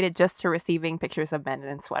dedicated just to receiving pictures of men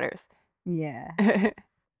in sweaters. Yeah.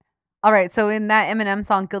 All right. So in that Eminem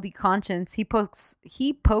song, "Guilty Conscience," he pokes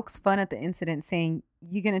fun at the incident, saying,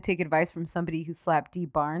 "You gonna take advice from somebody who slapped Dee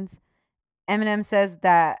Barnes?" Eminem says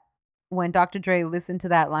that when Dr. Dre listened to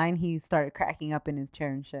that line, he started cracking up in his chair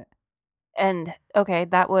and shit. And okay,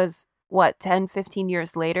 that was what, 10, 15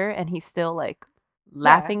 years later, and he's still like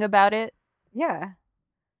laughing about it. Yeah.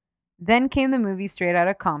 Then came the movie Straight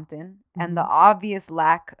Outta Compton, and the obvious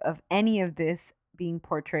lack of any of this being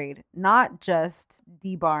portrayed. Not just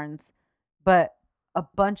Dee Barnes, but a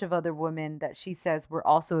bunch of other women that she says were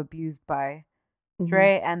also abused by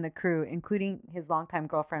Dre and the crew, including his longtime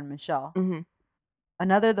girlfriend, Michelle.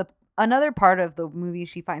 Another part of the movie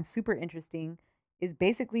she finds super interesting is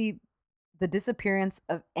basically the disappearance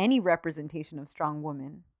of any representation of strong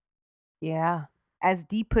women. Yeah. As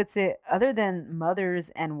Dee puts it, other than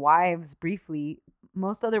mothers and wives briefly,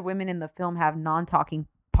 most other women in the film have non-talking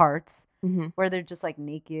parts where they're just like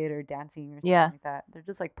naked or dancing or something like that. They're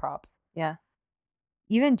just like props. Yeah.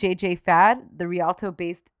 Even JJ Fad, the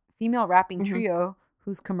Rialto-based female rapping trio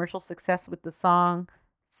whose commercial success with the song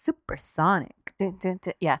Supersonic.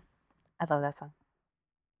 Yeah. I love that song.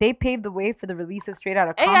 They paved the way for the release of Straight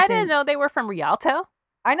Outta Compton. Hey, I didn't know they were from Rialto.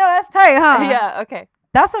 I know, that's tight, huh? Yeah, okay.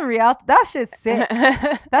 That's a Rialto. That shit's sick.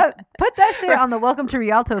 Put that shit on the Welcome to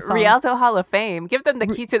Rialto song. Rialto Hall of Fame. Give them the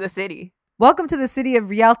key to the city. Welcome to the city of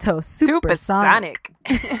Rialto. Supersonic.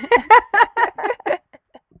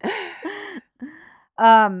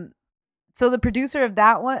 So the producer of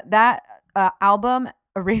that album,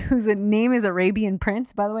 whose name is Arabian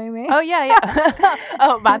Prince, by the way, May. Oh yeah.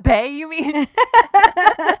 Oh, my bae, you mean?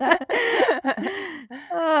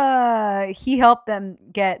 He helped them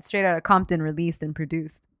get Straight Outta Compton released and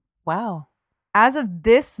produced. Wow. As of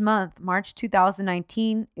this month, March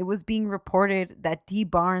 2019, it was being reported that Dee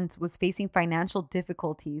Barnes was facing financial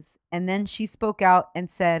difficulties, and then she spoke out and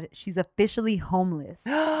said she's officially homeless.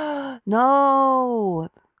 No.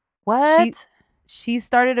 What? She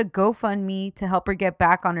started a GoFundMe to help her get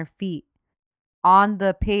back on her feet. On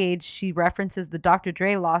the page, she references the Dr.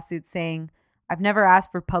 Dre lawsuit, saying, "I've never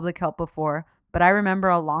asked for public help before, but I remember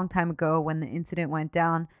a long time ago when the incident went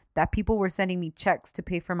down that people were sending me checks to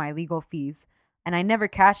pay for my legal fees, and I never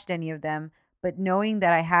cashed any of them, but knowing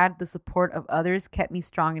that I had the support of others kept me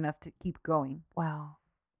strong enough to keep going." Wow.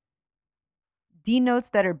 Dee notes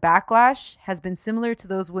that her backlash has been similar to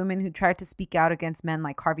those women who tried to speak out against men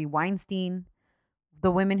like Harvey Weinstein, the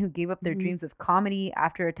women who gave up their dreams of comedy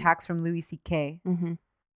after attacks from Louis C.K.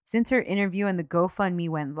 Since her interview and the GoFundMe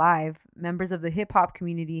went live, members of the hip-hop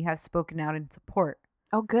community have spoken out in support.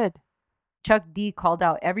 Oh, good. Chuck D called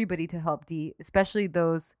out everybody to help Dee, especially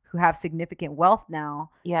those who have significant wealth now,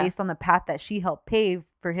 based on the path that she helped pave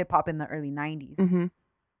for hip-hop in the early 90s.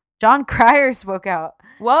 John Cryer spoke out.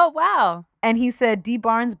 Whoa, wow. And he said Dee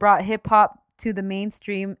Barnes brought hip-hop to the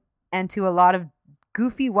mainstream and to a lot of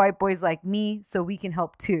goofy white boys like me, so we can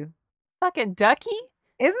help too. Fucking Ducky?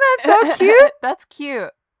 Isn't that so cute? That's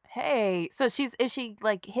cute. Hey, so is she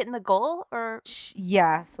like hitting the goal or?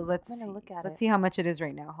 Yeah, so let's see how much it is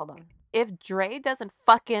right now. Hold on. If Dre doesn't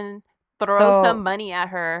fucking throw some money at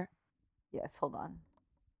her. Yes, hold on.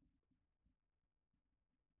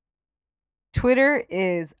 Twitter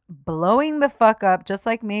is blowing the fuck up, just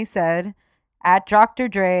like May said, at Dr.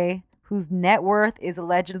 Dre, whose net worth is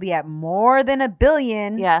allegedly at more than $1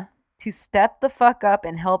 billion. Yeah. To step the fuck up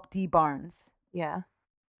and help Dee Barnes. Yeah.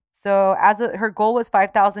 So her goal was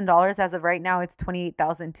 $5,000. As of right now, it's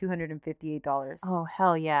 $28,258. Oh,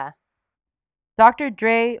 hell yeah. Dr.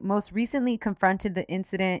 Dre most recently confronted the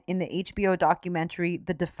incident in the HBO documentary,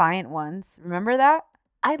 The Defiant Ones. Remember that?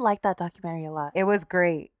 I like that documentary a lot. It was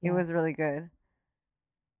great. Yeah. It was really good.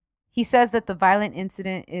 He says that the violent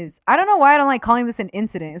incident is, I don't know why I don't like calling this an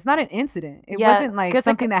incident. It's not an incident. It wasn't like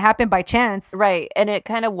something that happened by chance. Right. And it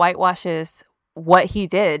kind of whitewashes what he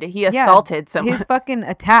did. He assaulted someone. His fucking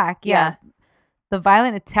attack. Yeah. The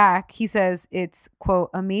violent attack, he says it's, quote,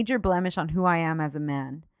 a major blemish on who I am as a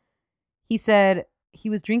man. He said he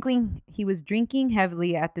was drinking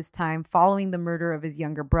heavily at this time following the murder of his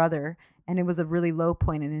younger brother, and it was a really low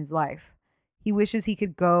point in his life. He wishes he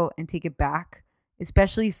could go and take it back,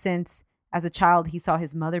 especially since as a child he saw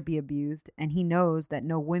his mother be abused, and he knows that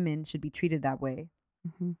no women should be treated that way.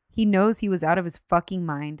 Mm-hmm. He knows he was out of his fucking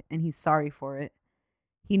mind, and he's sorry for it.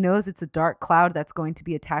 He knows it's a dark cloud that's going to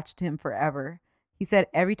be attached to him forever. He said,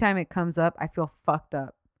 every time it comes up, I feel fucked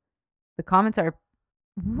up. The comments are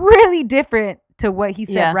really different to what he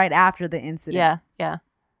said right after the incident. Yeah.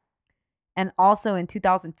 And also in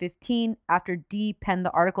 2015, after Dee penned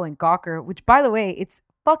the article in Gawker, which, by the way, it's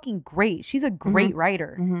fucking great. She's a great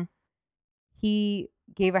writer. Mm-hmm. He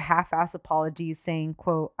gave a half-ass apology saying,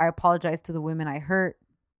 quote, I apologize to the women I hurt.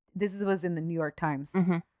 This was in the New York Times.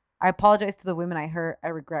 Mm-hmm. I apologize to the women I hurt. I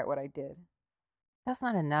regret what I did. That's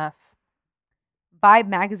not enough. Vibe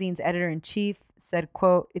magazine's editor-in-chief said,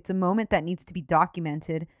 quote, it's a moment that needs to be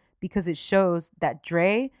documented because it shows that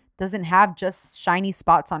Dre doesn't have just shiny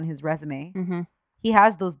spots on his resume. Mm-hmm. He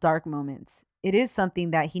has those dark moments. It is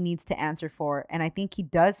something that he needs to answer for, and I think he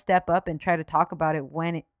does step up and try to talk about it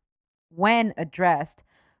when addressed,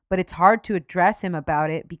 but it's hard to address him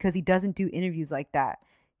about it because he doesn't do interviews like that.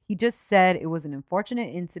 He just said it was an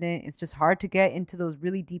unfortunate incident. It's just hard to get into those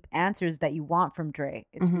really deep answers that you want from Dre.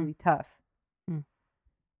 It's really tough.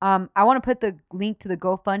 I want to put the link to the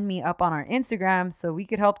GoFundMe up on our Instagram so we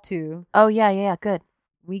could help too. Oh, yeah, good.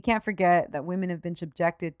 We can't forget that women have been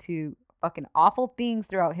subjected to fucking awful things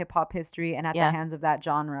throughout hip-hop history and at the hands of that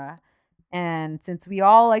genre. And since we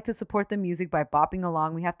all like to support the music by bopping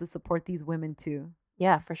along, we have to support these women too.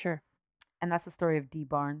 Yeah, for sure. And that's the story of Dee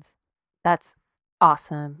Barnes. That's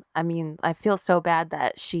awesome. I mean, I feel so bad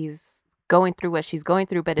that she's going through what she's going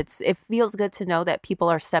through, but it feels good to know that people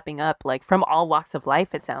are stepping up, like from all walks of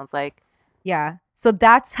life, it sounds like. Yeah. So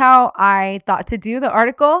that's how I thought to do the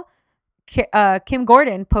article. Kim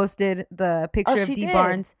Gordon posted the picture of Dee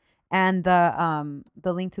Barnes and the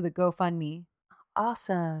link to the GoFundMe.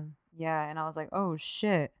 Awesome. Yeah, and I was like, oh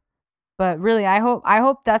shit. But really, I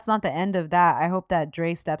hope that's not the end of that. I hope that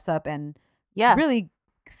Dre steps up and really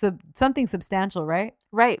something substantial, right?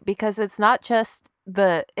 Right, because it's not just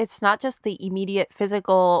the immediate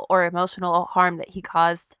physical or emotional harm that he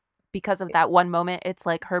caused because of that one moment. It's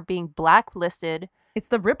like her being blacklisted. It's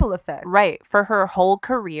the ripple effect. Right, for her whole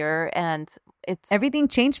career, and everything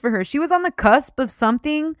changed for her. She was on the cusp of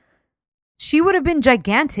something. She would have been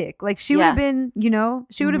gigantic. Like she would have been,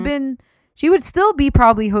 she would have been, she would still be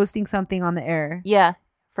probably hosting something on the air. Yeah,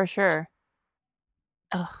 for sure.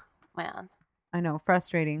 Ugh, man. I know,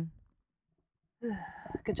 frustrating.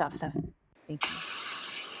 Good job, Steph. Thank you.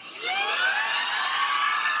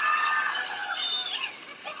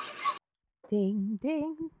 Ding,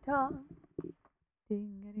 ding, dong. Ding,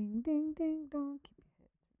 ding, ding, ding, dong.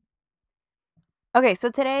 Okay, so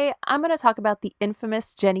today I'm going to talk about the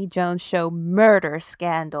infamous Jenny Jones Show murder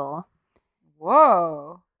scandal.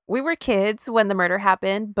 Whoa. We were kids when the murder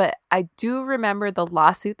happened, but I do remember the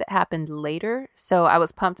lawsuit that happened later. So I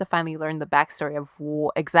was pumped to finally learn the backstory of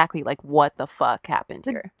exactly like what the fuck happened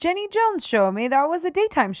here. Jenny Jones Show, that was a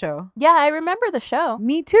daytime show. Yeah, I remember the show.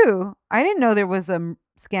 Me too. I didn't know there was a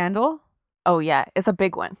scandal. Oh yeah, it's a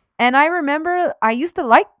big one. And I remember I used to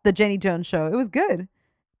like the Jenny Jones Show. It was good.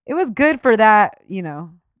 It was good for that,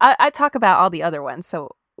 I talk about all the other ones,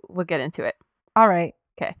 so we'll get into it. All right.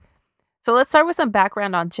 Okay. So let's start with some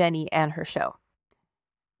background on Jenny and her show.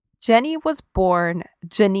 Jenny was born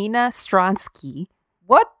Janina Stronsky.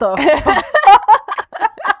 What the fuck?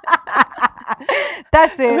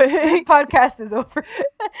 That's it. This podcast is over.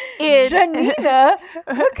 Janina? What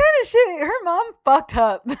kind of shit? Her mom fucked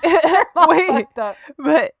up. Fucked up.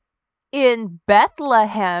 But in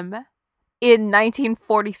Bethlehem in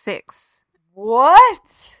 1946.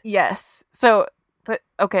 What? Yes. So,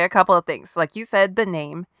 okay, a couple of things. Like you said, the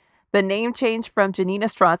name. The name change from Janina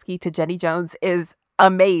Stronsky to Jenny Jones is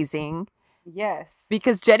amazing. Yes.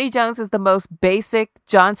 Because Jenny Jones is the most basic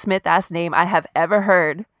John Smith-ass name I have ever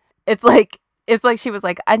heard. It's like she was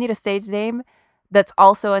like, I need a stage name that's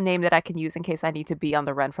also a name that I can use in case I need to be on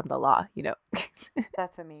the run from the law,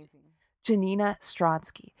 That's amazing. Janina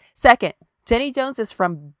Stronsky. Second, Jenny Jones is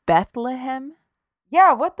from Bethlehem.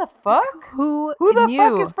 Yeah, what the fuck? Who the knew?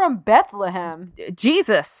 fuck is from Bethlehem?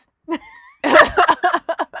 Jesus.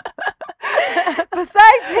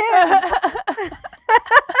 Besides him.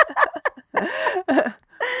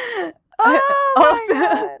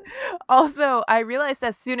 God. Also, I realized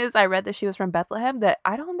as soon as I read that she was from Bethlehem that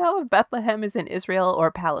I don't know if Bethlehem is in Israel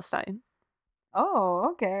or Palestine.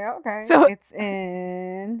 Oh, okay. So- it's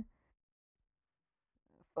in.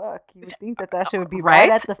 Fuck, you would think that shit would be Right?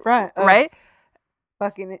 right at the front, of Right?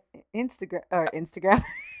 Fucking Instagram.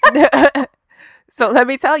 So let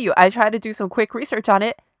me tell you, I tried to do some quick research on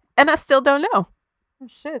it, and I still don't know. Oh,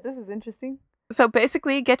 shit, this is interesting. So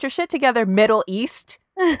basically, get your shit together, Middle East.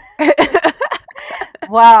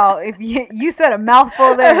 Wow, if you said a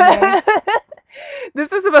mouthful there, man.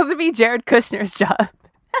 This is supposed to be Jared Kushner's job.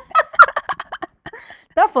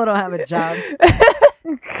 That fool don't have a job.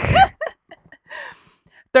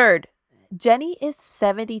 Third, Jenny is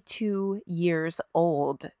 72 years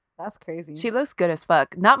old. That's crazy. She looks good as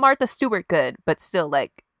fuck. Not Martha Stewart good, but still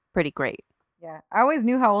like pretty great. Yeah, I always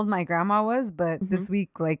knew how old my grandma was, but this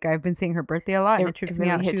week, like, I've been seeing her birthday a lot, and it trips me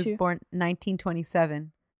really out. She hit was you? born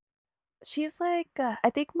 1927. She's like,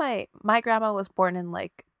 I think my grandma was born in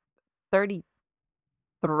like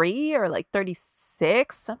 33 or like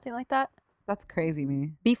 36, something like that. That's crazy,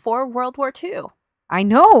 man. Before World War II. I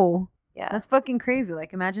know. Yeah. That's fucking crazy.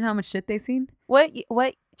 Like, imagine how much shit they seen. What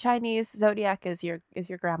Chinese zodiac is your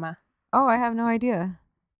grandma? Oh, I have no idea.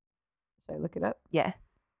 Should I look it up? Yeah.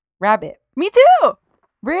 Rabbit. Me too.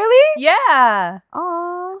 Really? Yeah.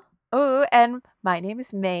 Oh, Oh, and my name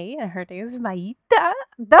is May, and her name is Maita.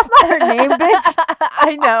 that's not her name, bitch.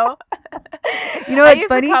 I know. You know I what's used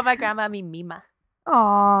funny? to call my grandma Mima.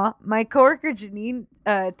 Aw, my coworker Janine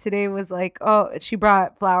today was like, oh, she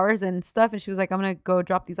brought flowers and stuff, and she was like, I'm gonna go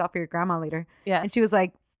drop these off for your grandma later. Yeah. And she was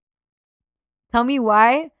like, tell me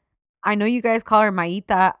why. I know you guys call her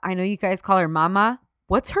Maita. I know you guys call her Mama.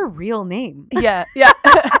 What's her real name? Yeah.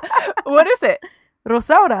 What is it?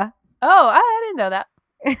 Rosaura. Oh, I didn't know that.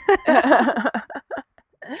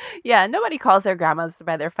 Yeah, nobody calls their grandmas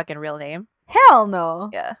by their fucking real name. Hell no.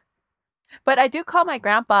 Yeah. But I do call my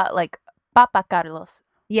grandpa like Papa Carlos.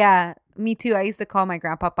 Yeah, me too. I used to call my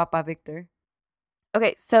grandpa Papa Victor.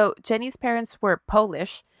 Okay, so Jenny's parents were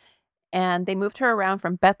Polish, and they moved her around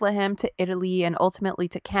from Bethlehem to Italy and ultimately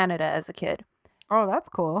to Canada as a kid. Oh, that's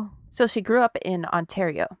cool. So she grew up in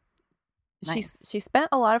Ontario. Nice. She spent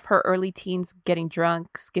a lot of her early teens getting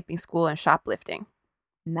drunk, skipping school, and shoplifting.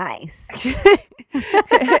 Nice.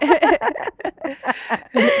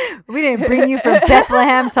 We didn't bring you from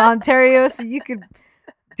Bethlehem to Ontario so you could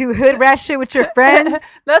do hood rat shit with your friends.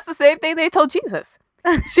 That's the same thing they told Jesus.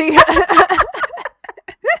 She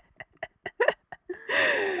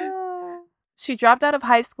She dropped out of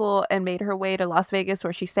high school and made her way to Las Vegas,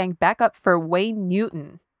 where she sang backup for Wayne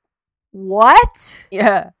Newton. What?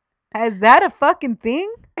 Yeah. Is that a fucking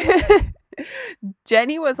thing?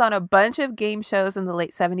 Jenny was on a bunch of game shows in the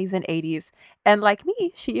late 70s and 80s. And like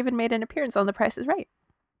me, she even made an appearance on The Price is Right.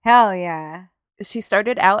 Hell yeah. She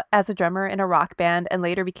started out as a drummer in a rock band and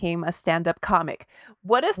later became a stand-up comic.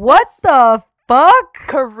 What What this the fuck?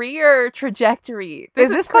 career trajectory? Is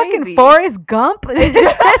this crazy. fucking Forrest Gump?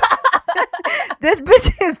 This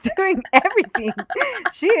bitch is doing everything.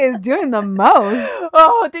 She is doing the most.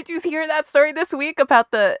 Oh, did you hear that story this week about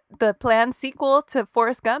the planned sequel to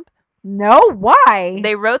Forrest Gump? No, why?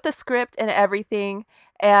 They wrote the script and everything,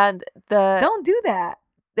 and Don't do that.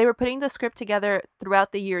 they were putting the script together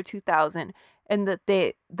throughout the year 2000. And the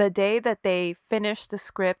day that they finished the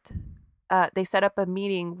script, they set up a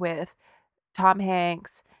meeting with Tom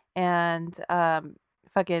Hanks and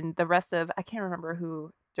fucking the rest of, I can't remember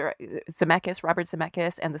who, Robert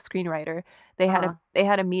Zemeckis, and the screenwriter. They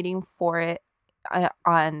had a meeting for it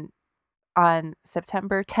on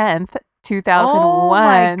September 10th, 2001. Oh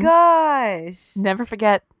my gosh. Never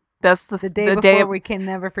forget. That's the day before we can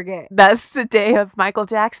never forget. That's the day of Michael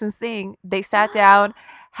Jackson's thing. They sat down,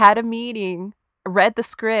 had a meeting, read the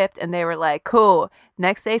script, and they were like, cool.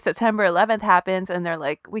 Next day, September 11th happens, and they're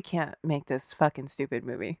like, we can't make this fucking stupid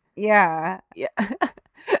movie. Yeah. Yeah.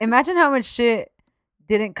 Imagine how much shit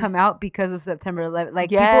didn't come out because of September 11th.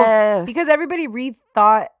 Like, yes. because everybody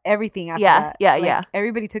rethought everything after that. Yeah.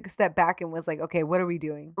 Everybody took a step back and was like, okay, what are we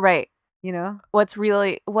doing? Right. You know? What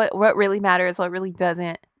really matters, what really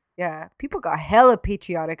doesn't. Yeah. People got hella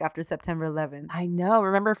patriotic after September 11th. I know.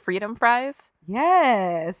 Remember Freedom Fries?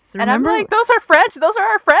 Yes. And I'm like, those are French. Those are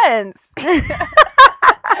our friends.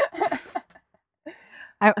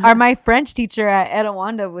 My French teacher at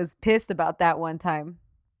Etowanda was pissed about that one time.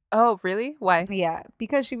 Oh, really? Why? Yeah,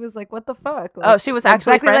 because she was like, "What the fuck?" Like, Oh, she was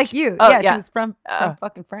actually exactly French? like you. Oh, yeah, yeah. she was from Oh.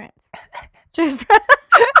 fucking France. She was from.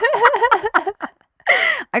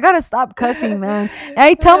 I gotta stop cussing, man. And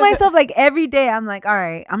I tell myself like every day, I'm like, all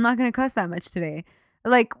right, I'm not gonna cuss that much today.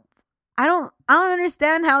 Like, I don't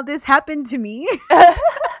understand how this happened to me.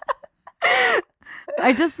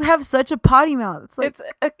 I just have such a potty mouth. It's like it's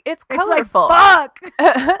it's like colorful. fuck.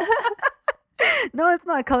 No, it's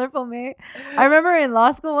not colorful, mate. I remember in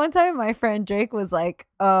law school one time, my friend Drake was like,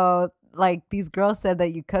 "Oh, like these girls said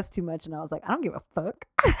that you cuss too much," and I was like, "I don't give a fuck."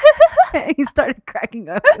 And he started cracking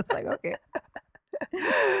up. I was like, "Okay."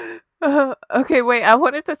 Okay, wait. I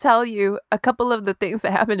wanted to tell you a couple of the things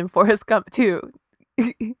that happened in Forrest Gump too.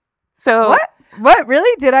 So What?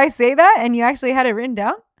 Really? Did I say that? And you actually had it written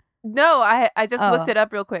down? no, I just looked it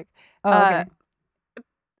up real quick. Oh, okay.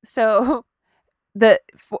 So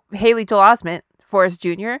Haley Joel Osment, Forrest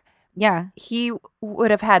Jr., Yeah. he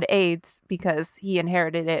would have had AIDS because he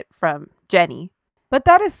inherited it from Jenny. But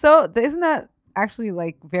that is isn't that actually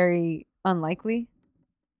like very unlikely?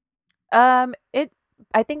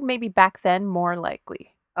 I think maybe back then more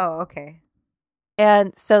likely. Oh, okay.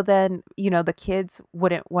 And so then, the kids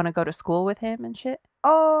wouldn't want to go to school with him and shit.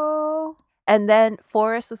 Oh. And then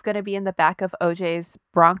Forrest was going to be in the back of OJ's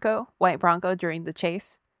white Bronco during the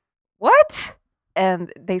chase. What?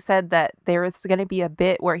 And they said that there was going to be a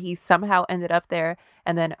bit where he somehow ended up there.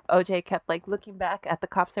 And then OJ kept like looking back at the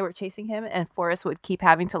cops that were chasing him. And Forrest would keep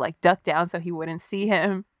having to like duck down so he wouldn't see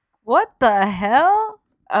him. What the hell?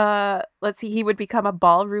 Let's see. He would become a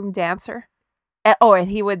ballroom dancer. And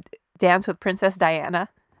he would dance with Princess Diana.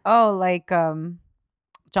 Oh, like John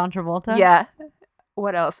Travolta? Yeah.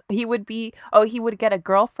 What else? He would get a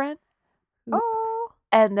girlfriend. Oh.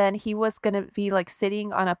 And then he was going to be like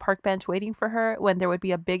sitting on a park bench waiting for her when there would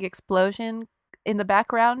be a big explosion in the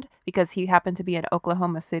background because he happened to be in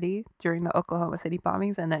Oklahoma City during the Oklahoma City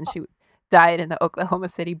bombings. And then she died in the Oklahoma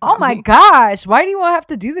City bombing. Oh my gosh. Why do you have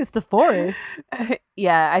to do this to Forrest?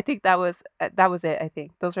 Yeah, I think that was it. I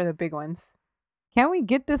think those are the big ones. Can't we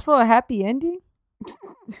get this for a happy ending?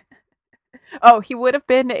 Oh, he would have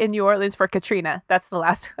been in New Orleans for Katrina. That's the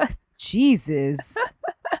last one. Jesus.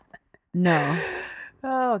 No.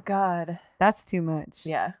 Oh, God. That's too much.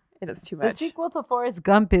 Yeah, it is too The much. sequel to Forrest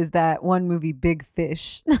Gump is that one movie, Big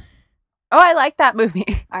Fish. Oh, I like that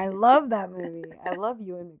movie. I love that movie. I love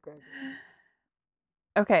Ewan McGregor.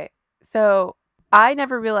 Okay, so I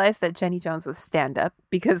never realized that Jenny Jones was stand-up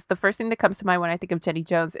because the first thing that comes to mind when I think of Jenny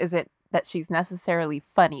Jones isn't that she's necessarily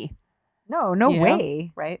funny. No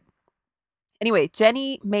way. Right? Anyway,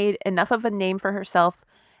 Jenny made enough of a name for herself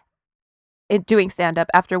in doing stand-up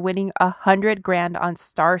after winning $100,000 on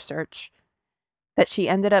Star Search that she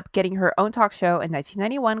ended up getting her own talk show in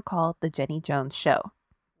 1991 called The Jenny Jones Show.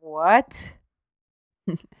 What?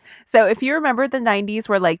 So if you remember, the 90s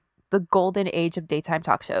were like the golden age of daytime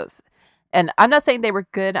talk shows. And I'm not saying they were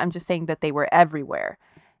good. I'm just saying that they were everywhere.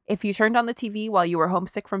 If you turned on the TV while you were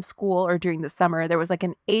homesick from school or during the summer, there was like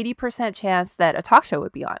an 80% chance that a talk show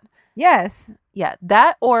would be on. Yes. Yeah,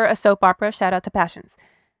 that or a soap opera. Shout out to Passions.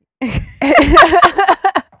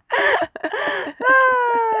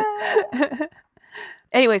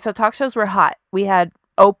 Anyway, so talk shows were hot. We had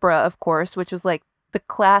Oprah, of course, which was like the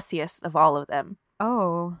classiest of all of them.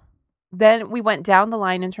 Oh. Then we went down the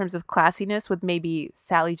line in terms of classiness with maybe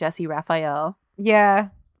Sally, Jesse, Raphael. Yeah.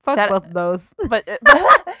 Fuck both of those. But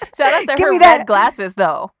shout out to Give her me red that. glasses,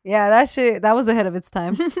 though. Yeah, that was ahead of its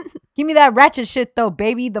time. Give me that ratchet shit, though,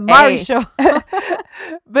 baby. The Mari show.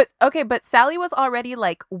 But Sally was already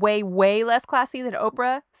like way, way less classy than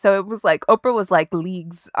Oprah. So it was like Oprah was like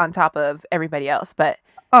leagues on top of everybody else. But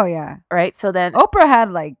oh, yeah. right. So then Oprah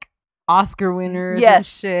had like Oscar winners and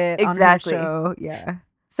shit exactly. on her show. Yeah.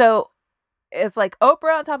 So it's like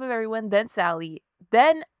Oprah on top of everyone, then Sally.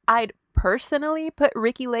 Then I'd personally put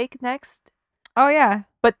Ricky Lake next. Oh, yeah.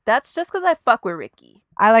 But that's just because I fuck with Ricky.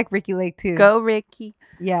 I like Ricky Lake, too. Go, Ricky.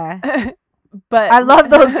 Yeah. But I love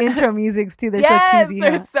those intro musics, too. They're so cheesy.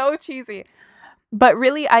 They're so cheesy. But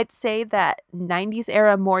really, I'd say that 90s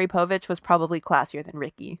era Maury Povich was probably classier than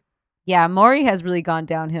Ricky. Yeah, Maury has really gone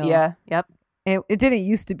downhill. Yeah, yep. It didn't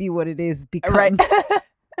used to be what it is become. Right.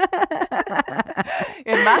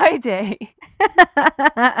 In my day.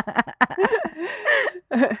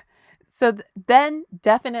 So then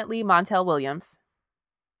definitely Montel Williams.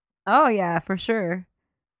 Oh, yeah, for sure.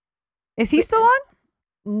 Is he still on?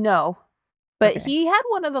 No. But Okay. he had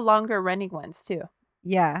one of the longer running ones, too.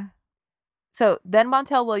 Yeah. So then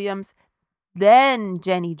Montel Williams, then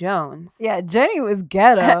Jenny Jones. Yeah, Jenny was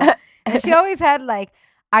ghetto. And she always had like,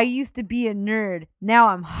 I used to be a nerd. Now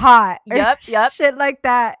I'm hot. Or Yep. shit like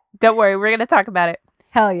that. Don't worry, we're going to talk about it.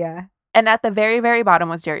 Hell yeah. And at the very, very bottom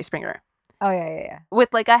was Jerry Springer. Oh, yeah.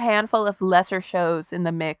 With like a handful of lesser shows in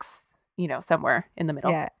the mix, somewhere in the middle.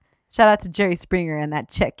 Yeah. Shout out to Jerry Springer and that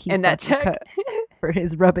check he And that fucking check. cut for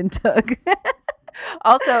his rub and tug.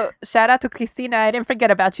 Also, shout out to Christina. I didn't forget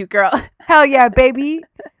about you, girl. Hell yeah, baby.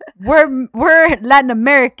 we're Latin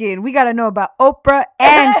American. We gotta know about Oprah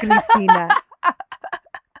and Christina.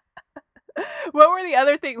 What were the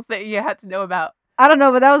other things that you had to know about? I don't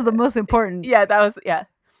know, but that was the most important. Yeah, that was It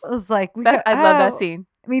was like I love that scene.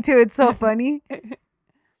 Me too. It's so funny.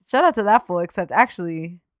 Shout out to that fool. Except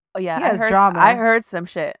actually, he has heard drama. I heard some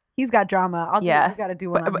shit. He's got drama. We gotta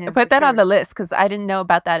do one on him. Put that on the list because I didn't know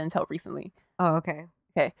about that until recently. Oh, okay.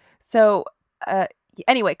 Okay, so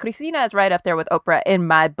anyway, Christina is right up there with Oprah in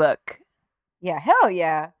my book. Yeah, hell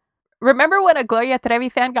yeah. Remember when a Gloria Trevi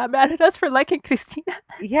fan got mad at us for liking Christina?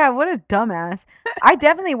 Yeah, what a dumbass. I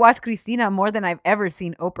definitely watched Christina more than I've ever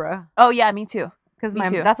seen Oprah. Oh, yeah, me too. Because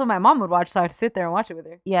that's what my mom would watch, so I'd sit there and watch it with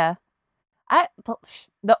her. Yeah.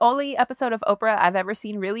 The only episode of Oprah I've ever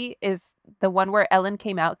seen really is the one where Ellen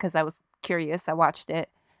came out because I was curious. I watched it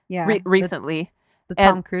recently. The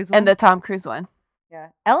Tom Cruise one? And the Tom Cruise one. Yeah.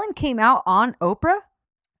 Ellen came out on Oprah?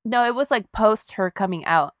 No, it was like post her coming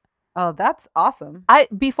out. Oh, that's awesome.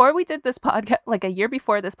 Before we did this podcast, like a year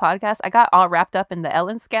before this podcast, I got all wrapped up in the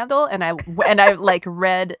Ellen scandal, and I like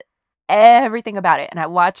read everything about it, and I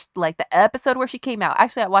watched like the episode where she came out.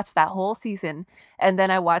 Actually, I watched that whole season, and then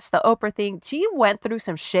I watched the Oprah thing. She went through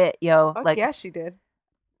some shit, yo. Fuck like, yeah, she did.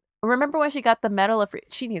 Remember when she got the Medal of Freedom?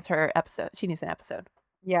 She needs her episode. She needs an episode.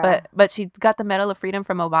 Yeah, but she got the Medal of Freedom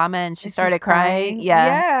from Obama, and she started crying.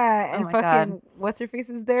 Yeah, and fucking God. What's her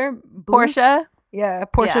face is there? Bluth? Portia. Yeah,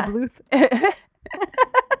 Portia Bluth.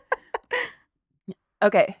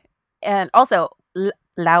 Okay, and also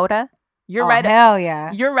Laura, you're right. Hell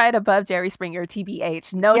yeah, you're right above Jerry Springer.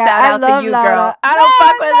 TBH. No shout out to you, Laura. Girl. I don't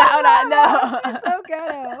fuck with Laura. No, so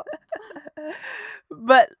ghetto.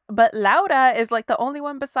 But Laura is like the only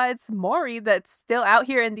one besides Maury that's still out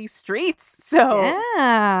here in these streets. So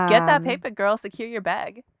get that paper, girl. Secure your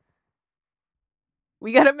bag.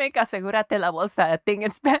 We gotta make asegúrate la bolsa a thing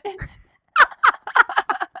in Spanish.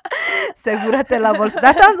 Segúrate la bolsa.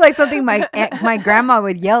 That sounds like something my grandma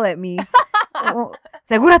would yell at me.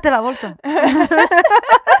 Segúrate la bolsa.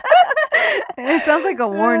 It sounds like a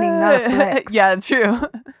warning, not a flex. Yeah, true.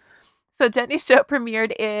 So Jenny's show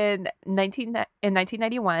premiered in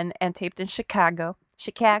 1991 and taped in Chicago.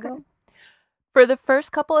 Okay. For the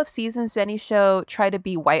first couple of seasons, Jenny's show tried to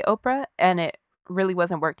be white Oprah, and it really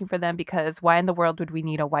wasn't working for them because why in the world would we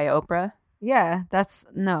need a white Oprah? Yeah,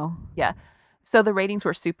 no. Yeah. So the ratings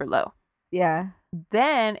were super low. Yeah.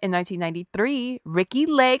 Then in 1993, Ricky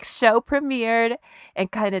Lake's show premiered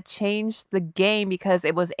and kind of changed the game because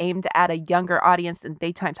it was aimed at a younger audience than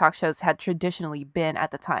daytime talk shows had traditionally been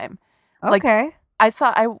at the time. Okay. Like,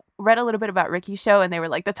 I read a little bit about Ricky's show, and they were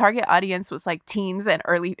like the target audience was like teens and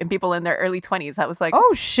people in their early 20s. I was like,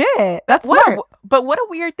 oh shit, that's smart. But what a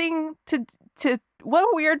weird thing to what a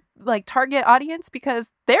weird like target audience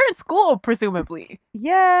because they're in school presumably.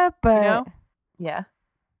 Yeah, but yeah,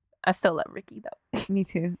 I still love Ricky though. Me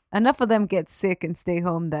too. Enough of them get sick and stay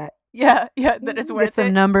home that that it's worth get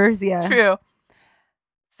some numbers. Yeah, true.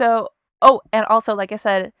 So and also like I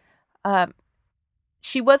said,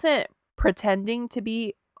 she wasn't pretending to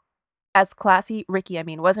be as classy. Ricky, I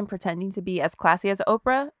mean, wasn't pretending to be as classy as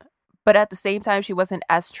Oprah, but at the same time, she wasn't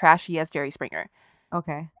as trashy as Jerry Springer.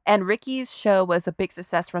 Okay. And Ricky's show was a big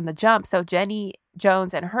success from the jump. So Jenny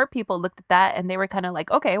Jones and her people looked at that and they were kind of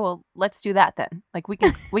like, okay, well, let's do that then. Like we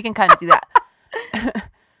can kind of do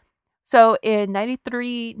that. So in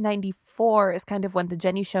 93, 94 is kind of when the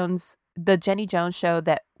Jenny Jones show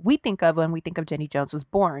that we think of when we think of Jenny Jones was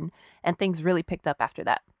born, and things really picked up after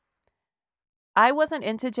that. I wasn't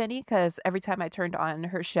into Jenny because every time I turned on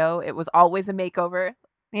her show, it was always a makeover.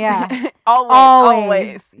 Yeah.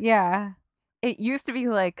 always. Yeah. It used to be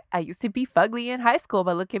like, I used to be fugly in high school,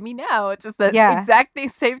 but look at me now. It's just the exact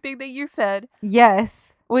same thing that you said.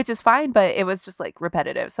 Yes. Which is fine, but it was just like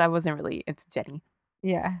repetitive. So I wasn't really into Jenny.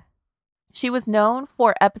 Yeah. She was known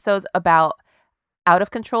for episodes about out of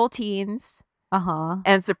control teens.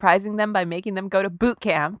 And surprising them by making them go to boot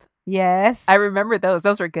camp. Yes. I remember those.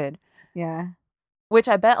 Those were good. Yeah. Which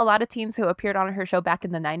I bet a lot of teens who appeared on her show back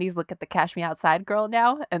in the 90s look at the Cash Me Outside girl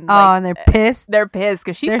now. And and they're pissed. They're pissed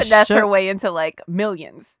because she finessed her way into like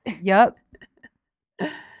millions. Yep.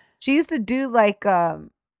 She used to do like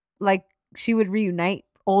she would reunite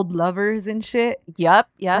old lovers and shit. Yep.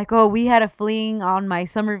 Like, oh, we had a fling on my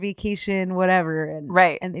summer vacation, whatever. And,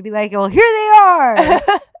 right. And they'd be like, well, here they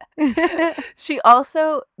are. She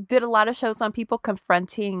also did a lot of shows on people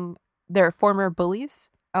confronting their former bullies.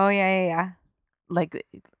 Oh, yeah. Like,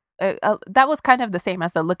 that was kind of the same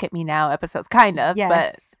as the Look at Me Now episodes, kind of.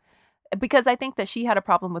 Yes. But because I think that she had a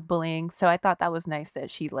problem with bullying, so I thought that was nice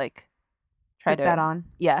that she, like, tried that on.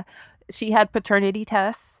 Yeah. She had paternity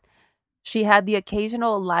tests. She had the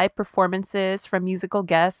occasional live performances from musical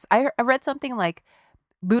guests. I read something like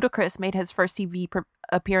Ludacris made his first TV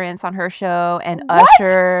appearance on her show, and What?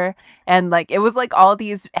 Usher, and like it was like all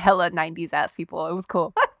these hella 90s ass people. It was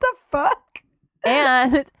cool. What the fuck?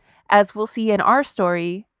 And as we'll see in our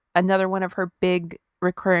story, another one of her big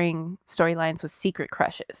recurring storylines was secret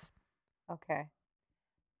crushes. Okay.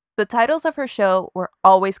 The titles of her show were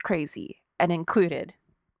always crazy and included: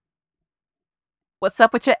 What's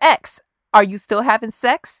up with your ex? Are you still having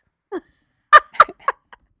sex?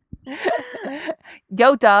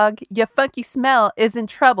 Yo, dog, your funky smell is in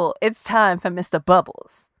trouble. It's time for Mr.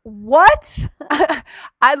 Bubbles. What?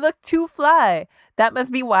 I look too fly. That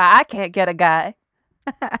must be why I can't get a guy.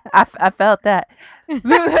 I felt that.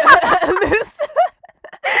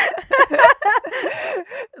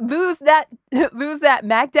 Lose that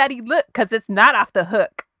Mac Daddy look, because it's not off the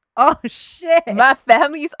hook. Oh, shit. My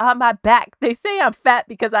family's on my back. They say I'm fat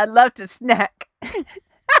because I love to snack.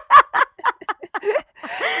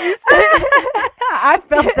 I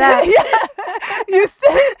felt that. Yeah.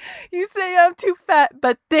 You say I'm too fat,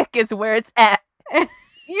 but thick is where it's at.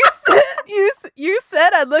 You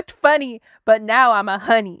said I looked funny, but now I'm a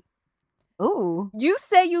honey. Ooh. You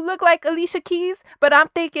say you look like Alicia Keys, but I'm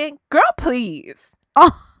thinking, girl, please.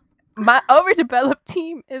 Oh. My overdeveloped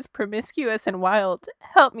team is promiscuous and wild.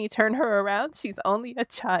 Help me turn her around. She's only a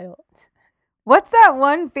child. What's that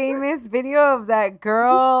one famous video of that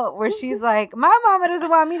girl where she's like, my mama doesn't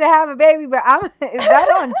want me to have a baby, but is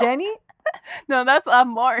that on Jenny? No, that's on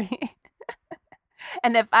Maury.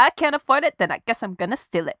 And if I can't afford it, then I guess I'm gonna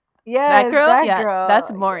steal it. Yes, that girl? that girl.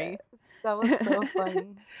 That's Maury. Yes, that was so funny.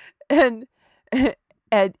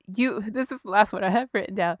 And you, this is the last one I have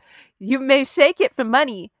written down. You may shake it for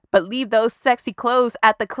money, but leave those sexy clothes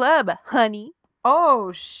at the club, honey.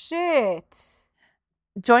 Oh, shit.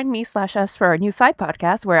 Join me /us for our new side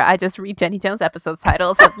podcast where I just read Jenny Jones episode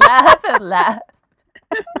titles and laugh and laugh.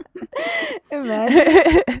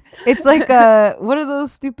 Imagine. It's like what are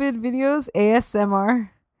those stupid videos? ASMR.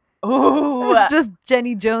 Ooh, It's just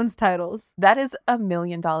Jenny Jones titles. that is $1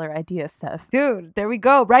 million idea, Steph. Dude, there we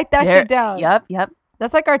go. Write that shit down. Yep.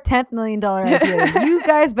 That's like our $10th million idea. You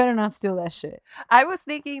guys better not steal that shit. I was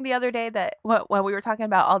thinking the other day that when we were talking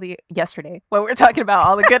about when we were talking about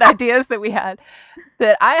all the good ideas that we had,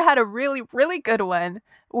 that I had a really, really good one,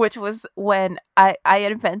 which was when I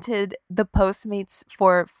invented the Postmates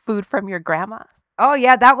for food from your grandma. Oh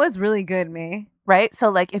yeah, that was really good, May. Right? So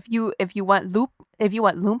like if you want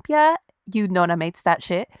lumpia, you nona mates that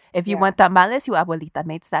shit. If you want tamales, you abuelita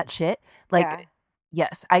mates that shit. Like,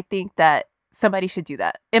 yes, I think that somebody should do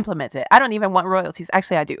that. Implement it. I don't even want royalties.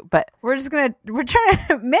 Actually, I do, but we're trying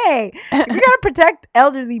to, May, if you gotta protect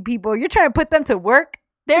elderly people, you're trying to put them to work.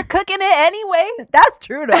 They're cooking it anyway. That's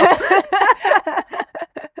true though.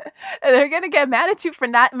 And they're gonna get mad at you for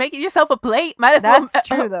not making yourself a plate. That's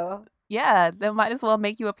true though. Yeah, they might as well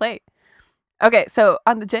make you a plate. Okay, so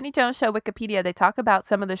on the Jenny Jones Show Wikipedia, they talk about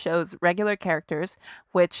some of the show's regular characters,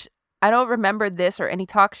 which I don't remember this or any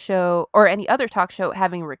talk show or any other talk show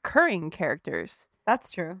having recurring characters.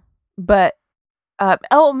 That's true. But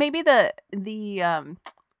maybe the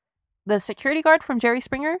security guard from Jerry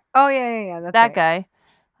Springer. Oh yeah. That's that right.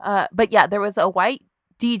 guy. But yeah, there was a white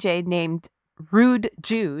DJ named Rude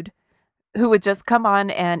Jude who would just come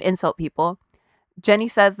on and insult people. Jenny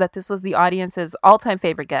says that this was the audience's all-time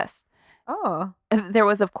favorite guest. Oh. There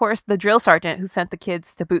was, of course, the drill sergeant who sent the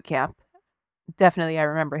kids to boot camp. Definitely, I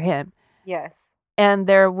remember him. Yes. And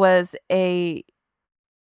there was a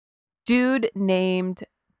dude named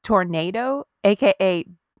Tornado, a.k.a.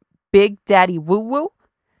 Big Daddy Woo Woo,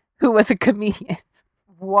 who was a comedian.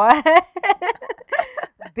 What?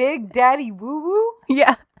 Big Daddy Woo Woo?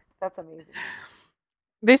 Yeah. That's amazing.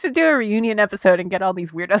 They should do a reunion episode and get all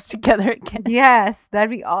these weirdos together again. Yes,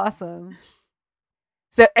 that'd be awesome.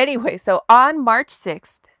 So anyway, on March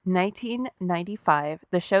 6th, 1995,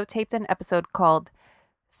 the show taped an episode called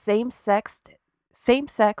Same-Sex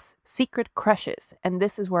Secret Crushes, and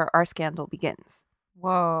this is where our scandal begins.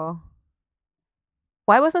 Whoa.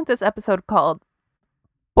 Why wasn't this episode called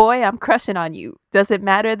Boy, I'm Crushing on You? Does it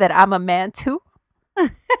matter that I'm a man too?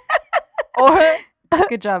 Or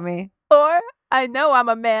good job, me. Or I know I'm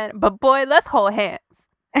a man, but boy, let's hold hands.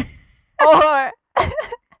 Or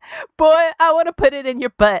boy, I want to put it in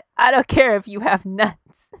your butt. I don't care if you have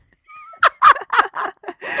nuts.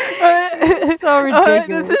 So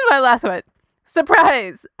ridiculous. This is my last one.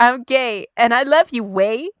 Surprise, I'm gay and I love you,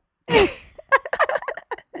 Way.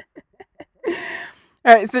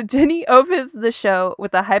 All right, so Jenny opens the show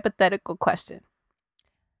with a hypothetical question.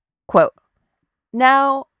 Quote,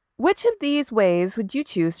 now, which of these ways would you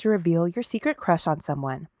choose to reveal your secret crush on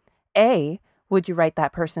someone? A, would you write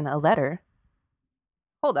that person a letter?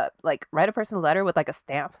 Hold up. Like, write a person a letter with like a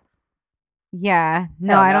stamp? Yeah.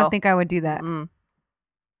 No, Hell I don't no. think I would do that. Mm.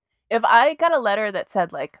 If I got a letter that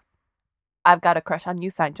said like, I've got a crush on you,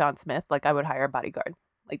 signed John Smith, like I would hire a bodyguard.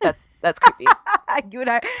 Like that's creepy. You would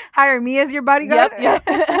hire me as your bodyguard? Yep.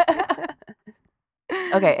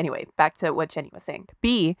 Okay, anyway, back to what Jenny was saying.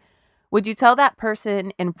 B, would you tell that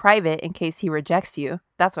person in private in case he rejects you?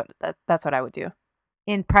 That's what I would do.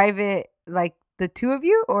 In private, like the two of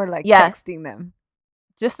you, or like Yeah. texting them?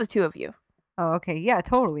 Just the two of you. Oh, okay. Yeah,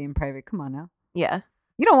 totally in private. Come on now. Yeah.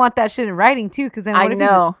 You don't want that shit in writing too, because then I what if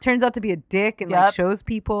know. he turns out to be a dick and like Yep. shows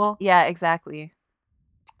people? Yeah, exactly.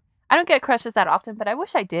 I don't get crushes that often, but I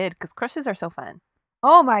wish I did because crushes are so fun.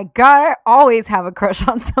 Oh my god, I always have a crush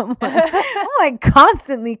on someone. I'm like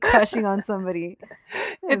constantly crushing on somebody.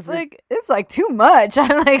 It's like too much.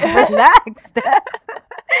 I'm like, relax, Steph.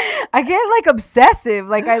 I get like obsessive.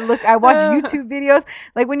 Like I watch YouTube videos.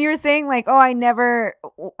 Like when you were saying like, oh, I never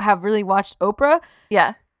have really watched Oprah.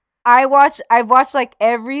 yeah. I've watched like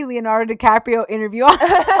every Leonardo DiCaprio interview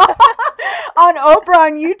on Oprah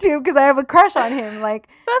on YouTube because I have a crush on him. Like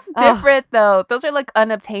That's different though. Those are like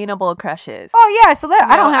unobtainable crushes. oh yeah, so that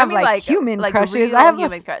I don't have mean, like human like crushes. real I have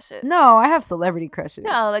human crushes. No, I have celebrity crushes.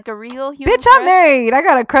 No, like a real human Bitch, crush. I'm married. I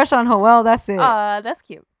got a crush on Hoel. That's it. That's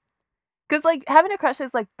cute. Because like having a crush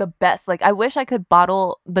is like the best. Like I wish I could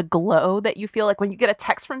bottle the glow that you feel like when you get a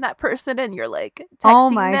text from that person and you're like texting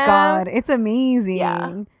oh my them. god, it's amazing.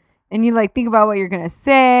 Yeah. And you like think about what you're gonna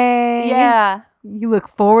say. Yeah. You look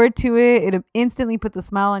forward to it. It instantly puts a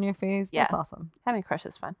smile on your face. Yeah. That's awesome. Having a crush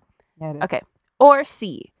is fun. Yeah, it is. Okay. Or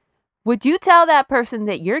C, would you tell that person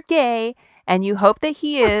that you're gay and you hope that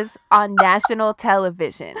he is on national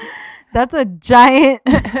television? That's a giant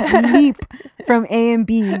leap from A and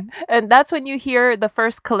B. And that's when you hear the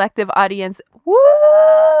first collective audience woo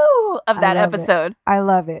of that love it. episode. I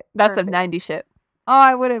love it. That's Perfect. some 90s shit. Oh,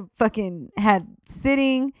 I would have fucking had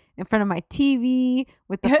sitting in front of my TV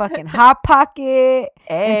with the fucking Hot Pocket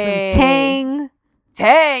and some Tang.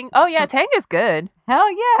 Tang. Oh, yeah. Tang is good. Hell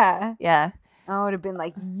yeah. Yeah. I would have been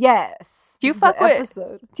like, yes. Do you this is the fuck with-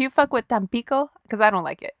 episode. Do you fuck with Tampico? Because I don't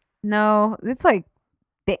like it. No, it's like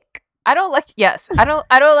thick. I don't like, yes. I don't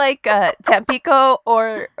like Tampico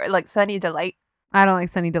or like Sunny Delight. I don't like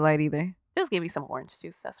Sunny Delight either. Just give me some orange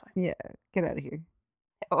juice. That's fine. Yeah, get out of here.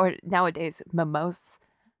 Or nowadays, mimose.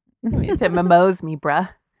 To mimose me, bruh.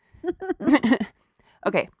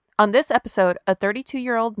 Okay. On this episode, a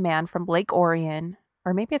 32-year-old man from Lake Orion,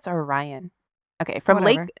 or maybe it's Orion. Okay, from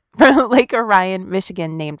Lake Orion,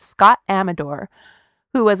 Michigan, named Scott Amador,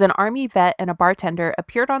 who was an Army vet and a bartender,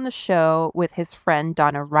 appeared on the show with his friend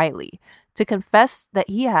Donna Riley to confess that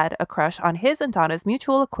he had a crush on his and Donna's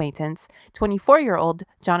mutual acquaintance, 24-year-old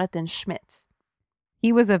Jonathan Schmitz.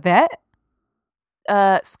 He was a vet?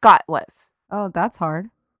 Scott was. Oh, that's hard.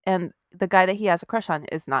 And the guy that he has a crush on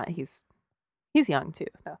is not. He's young too,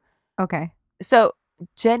 though. Okay. So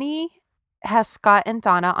Jenny has Scott and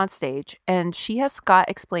Donna on stage, and she has Scott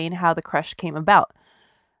explain how the crush came about.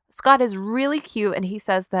 Scott is really cute, and he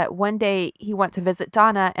says that one day he went to visit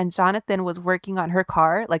Donna, and Jonathan was working on her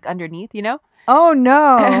car, like underneath, you know? Oh,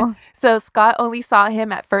 no. So Scott only saw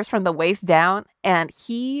him at first from the waist down, and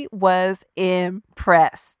he was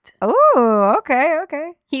impressed. Oh,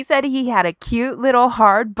 okay. He said he had a cute little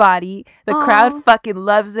hard body. The crowd fucking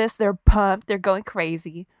loves this. They're pumped. They're going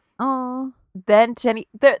crazy. Oh. Then Jenny,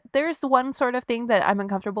 there's one sort of thing that I'm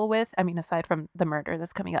uncomfortable with. I mean, aside from the murder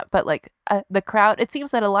that's coming up, but like the crowd, it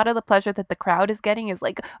seems that a lot of the pleasure that the crowd is getting is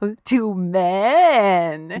like to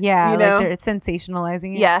men. Yeah, you know? like they're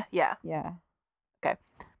sensationalizing it. Yeah. Okay.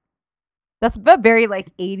 That's a very like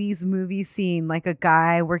 80s movie scene, like a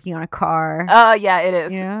guy working on a car. Oh, yeah, it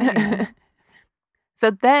is. Yeah.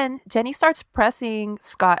 So then Jenny starts pressing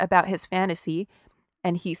Scott about his fantasy,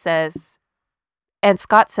 and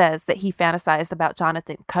Scott says that he fantasized about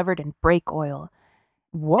Jonathan covered in brake oil.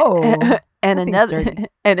 Whoa. and That seems another dirty.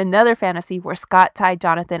 and another fantasy where Scott tied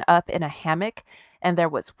Jonathan up in a hammock and there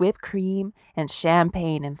was whipped cream and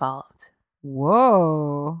champagne involved.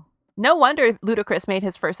 Whoa. No wonder Ludacris made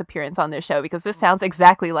his first appearance on this show, because this sounds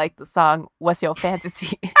exactly like the song What's Your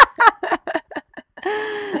Fantasy?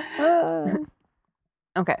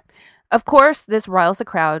 Okay. Of course, this riles the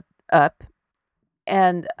crowd up.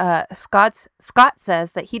 And Scott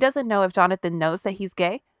says that he doesn't know if Jonathan knows that he's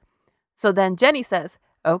gay. So then Jenny says,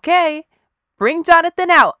 okay, bring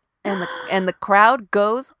Jonathan out. And the crowd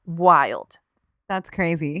goes wild. That's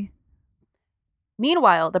crazy.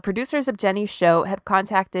 Meanwhile, the producers of Jenny's show had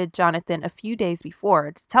contacted Jonathan a few days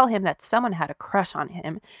before to tell him that someone had a crush on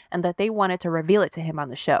him and that they wanted to reveal it to him on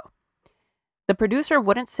the show. The producer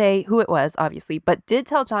wouldn't say who it was, obviously, but did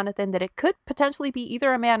tell Jonathan that it could potentially be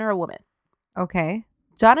either a man or a woman. Okay.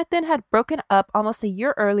 Jonathan had broken up almost a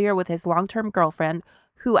year earlier with his long-term girlfriend,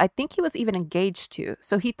 who I think he was even engaged to.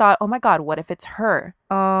 So he thought, oh my God, what if it's her?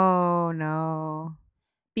 Oh, no.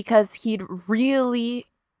 Because he'd really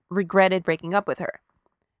regretted breaking up with her.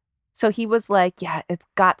 So he was like, yeah, it's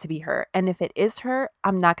got to be her. And if it is her,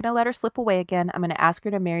 I'm not going to let her slip away again. I'm going to ask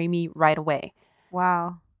her to marry me right away.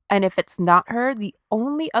 Wow. And if it's not her, the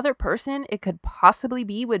only other person it could possibly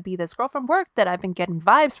be would be this girl from work that I've been getting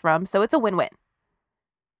vibes from. So it's a win-win.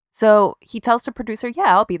 So he tells the producer,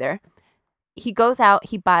 yeah, I'll be there. He goes out,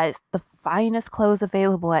 he buys the finest clothes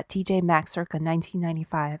available at TJ Maxx circa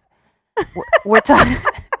 1995. We're talking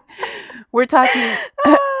we're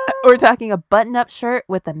talking a button-up shirt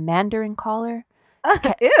with a mandarin collar.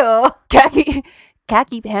 Ew.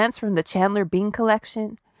 Khaki pants from the Chandler Bing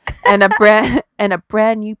collection, and a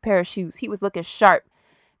brand new pair of shoes. He was looking sharp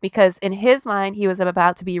because in his mind he was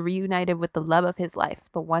about to be reunited with the love of his life,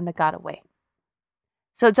 the one that got away.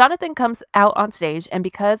 So Jonathan comes out on stage, and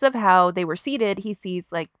because of how they were seated, he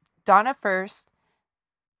sees like Donna first,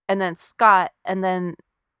 and then Scott, and then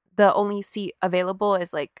the only seat available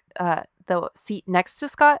is like the seat next to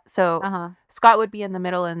Scott. So Scott would be in the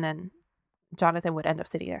middle, and then Jonathan would end up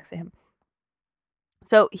sitting next to him.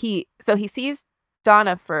 So he sees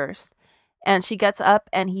Donna first, and she gets up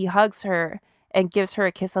and he hugs her and gives her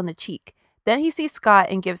a kiss on the cheek. Then he sees Scott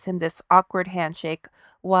and gives him this awkward handshake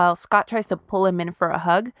while Scott tries to pull him in for a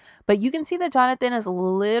hug. But you can see that Jonathan is a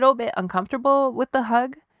little bit uncomfortable with the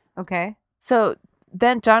hug. Okay. So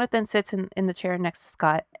then Jonathan sits in the chair next to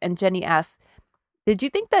Scott, and Jenny asks, did you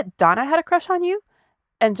think that Donna had a crush on you?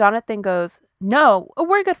 And Jonathan goes, no,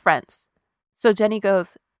 we're good friends. So Jenny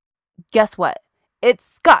goes, guess what? It's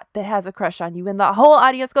Scott that has a crush on you. And the whole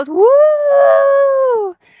audience goes,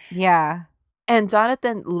 woo! Yeah. And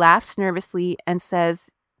Jonathan laughs nervously and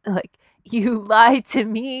says, like, you lied to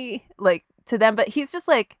me, like, to them. But he's just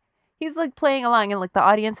like, he's like playing along, and like the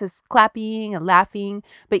audience is clapping and laughing,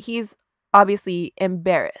 but he's obviously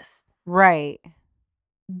embarrassed. Right.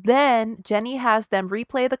 Then Jenny has them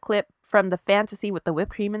replay the clip from the fantasy with the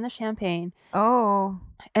whipped cream and the champagne. Oh.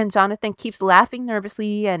 And Jonathan keeps laughing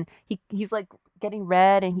nervously, and he's like getting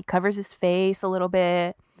red, and he covers his face a little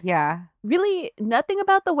bit. Yeah. Really, nothing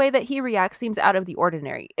about the way that he reacts seems out of the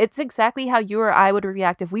ordinary. It's exactly how you or I would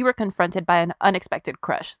react if we were confronted by an unexpected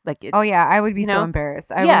crush. Like, oh yeah, I would be so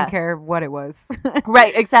embarrassed. I wouldn't care what it was.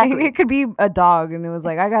 Right, exactly. It could be a dog, and it was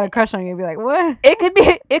like, I got a crush on you. I'd be like, what?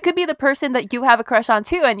 It could be the person that you have a crush on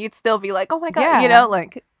too, and you'd still be like, oh my God, you know,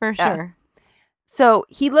 like, for sure. So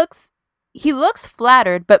he looks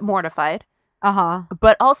flattered but mortified.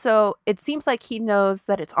 But also, it seems like he knows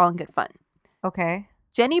that it's all in good fun. Okay.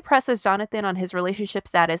 Jenny presses Jonathan on his relationship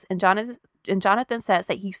status, and Jonathan says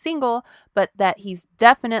that he's single, but that he's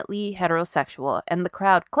definitely heterosexual. And the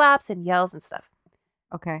crowd claps and yells and stuff.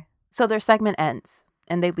 Okay. So their segment ends,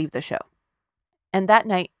 and they leave the show. And that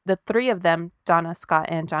night, the three of them, Donna, Scott,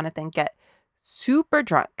 and Jonathan, get super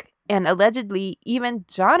drunk. And allegedly, even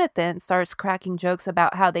Jonathan starts cracking jokes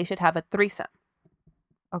about how they should have a threesome.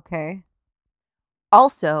 Okay.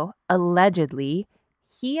 Also, allegedly,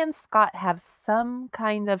 he and Scott have some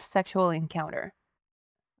kind of sexual encounter.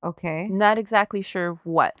 Okay. Not exactly sure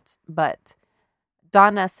what, but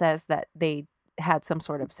Donna says that they had some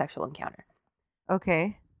sort of sexual encounter.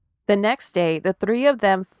 Okay. The next day, the three of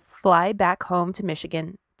them fly back home to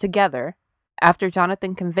Michigan together after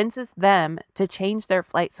Jonathan convinces them to change their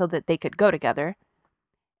flight so that they could go together.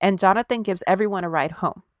 And Jonathan gives everyone a ride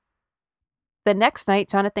home. The next night,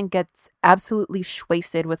 Jonathan gets absolutely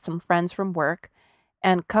wasted with some friends from work,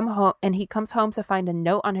 and he comes home to find a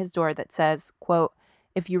note on his door that says, quote,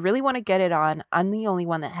 if you really want to get it on, I'm the only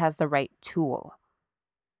one that has the right tool.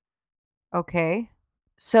 Okay.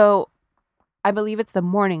 So I believe it's the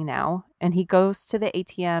morning now, and he goes to the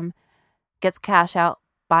ATM, gets cash out,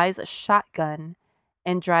 buys a shotgun,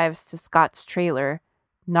 and drives to Scott's trailer,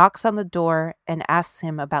 knocks on the door, and asks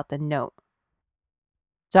him about the note.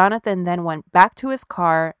 Jonathan then went back to his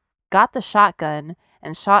car, got the shotgun,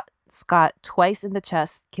 and shot Scott twice in the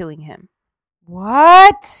chest, killing him.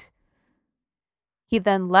 What? He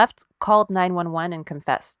then left, called 911, and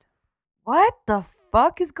confessed. What the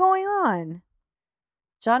fuck is going on?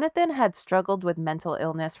 Jonathan had struggled with mental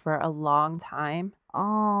illness for a long time.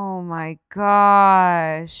 Oh my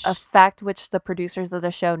gosh. A fact which the producers of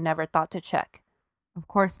the show never thought to check. Of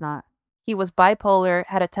course not. He was bipolar,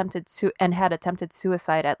 had attempted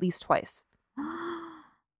suicide at least twice.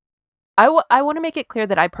 I want to make it clear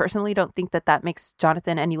that I personally don't think that makes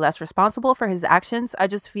Jonathan any less responsible for his actions. I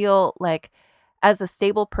just feel like as a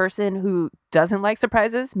stable person who doesn't like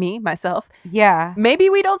surprises, myself, Yeah. maybe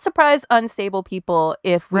we don't surprise unstable people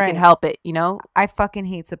if we can Right. help it, you know? I fucking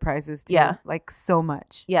hate surprises too. Yeah. Like so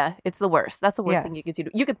much. Yeah, it's the worst. That's the worst thing you Yes. could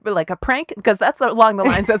do. You could like a prank, because that's along the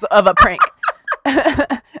lines of a prank.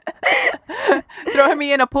 Throwing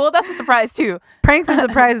me in a pool, that's a surprise too. Pranks and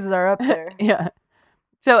surprises are up there. Yeah.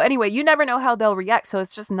 So anyway, you never know how they'll react. So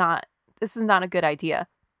it's just this is not a good idea.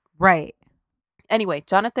 Right. Anyway,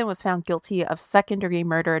 Jonathan was found guilty of second-degree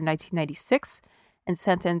murder in 1996 and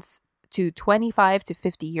sentenced to 25 to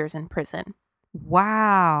 50 years in prison.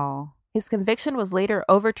 Wow. His conviction was later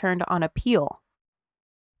overturned on appeal,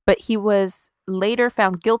 but he was later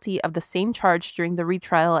found guilty of the same charge during the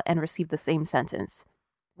retrial and received the same sentence.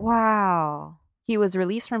 Wow. He was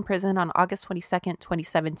released from prison on August 22nd,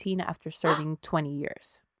 2017 after serving 20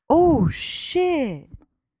 years. Oh, shit.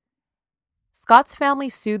 Scott's family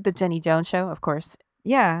sued the Jenny Jones Show, of course,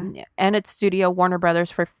 Yeah. and its studio, Warner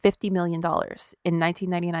Brothers, for $50 million in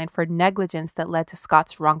 1999 for negligence that led to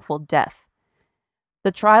Scott's wrongful death.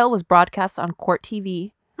 The trial was broadcast on Court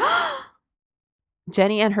TV.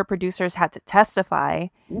 Jenny and her producers had to testify.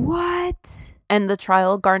 What? And the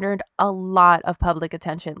trial garnered a lot of public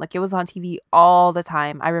attention. Like, it was on TV all the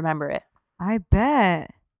time. I remember it. I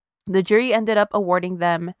bet. The jury ended up awarding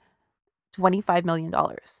them $25 million.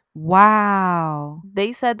 Wow.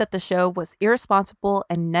 They said that the show was irresponsible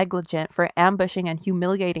and negligent for ambushing and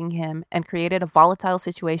humiliating him and created a volatile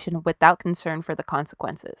situation without concern for the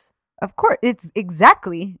consequences. Of course. It's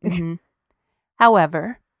exactly. Mhm.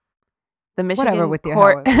 However, the Whatever Michigan with your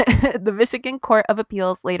court, the Michigan Court of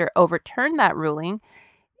Appeals later overturned that ruling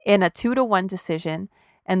in a 2-1 decision,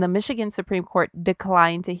 and the Michigan Supreme Court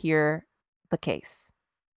declined to hear the case.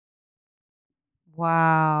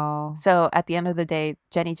 Wow. So at the end of the day,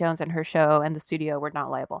 Jenny Jones and her show and the studio were not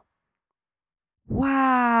liable.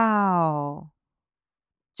 Wow.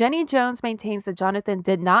 Jenny Jones maintains that Jonathan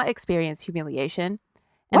did not experience humiliation.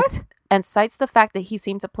 What? And cites the fact that he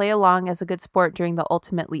seemed to play along as a good sport during the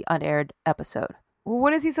ultimately unaired episode. Well,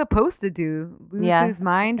 what is he supposed to do? Lose Yeah. his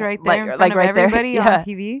mind right Like- there in front like of right there. everybody Yeah. on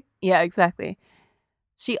TV? Yeah, exactly.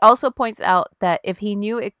 She also points out that he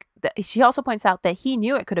knew it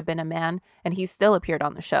could have been a man, and he still appeared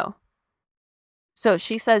on the show. So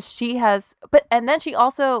she says and then she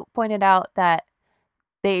also pointed out that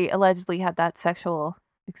they allegedly had that sexual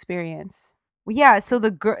experience. Well, yeah, so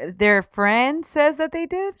their friend says that they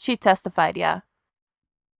did? She testified, yeah.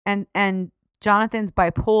 And Jonathan's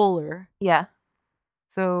bipolar. Yeah.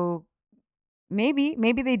 So maybe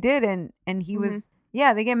they did and he was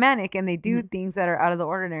they get manic and they do things that are out of the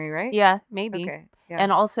ordinary, right? Yeah, maybe. Okay. Yeah.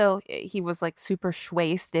 And also he was like super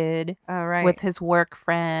wasted right. with his work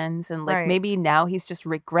friends, and like Right. maybe now he's just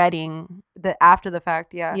regretting. the after the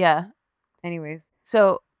fact, yeah. Yeah. Anyways.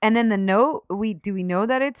 So And then the note, do we know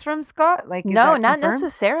that it's from Scott? Like, is no, that not confirmed?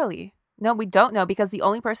 necessarily. No, we don't know, because the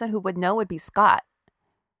only person who would know would be Scott.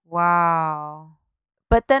 Wow.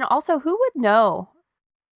 But then also, who would know?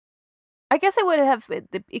 I guess it would have,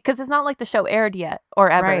 because it's not like the show aired yet, or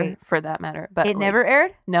ever, Right. for that matter. But It never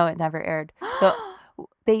aired? No, it never aired.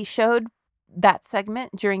 They showed that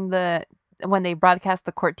segment during when they broadcast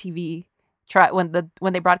the Court TV trial,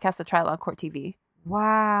 when they broadcast the trial on Court TV.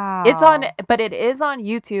 Wow. But it is on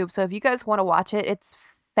YouTube. So if you guys want to watch it, it's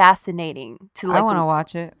fascinating to I want to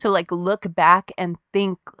watch it. to like look back and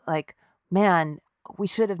think like, man, we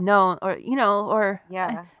should have known, or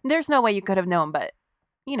Yeah. there's no way you could have known, but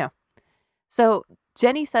So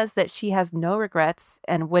Jenny says that she has no regrets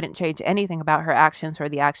and wouldn't change anything about her actions or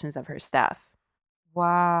the actions of her staff.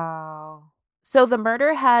 Wow. So the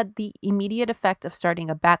murder had the immediate effect of starting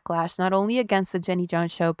a backlash, not only against the Jenny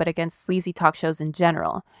Jones Show, but against sleazy talk shows in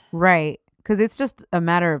general. Right. Because it's just a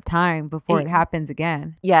matter of time before it happens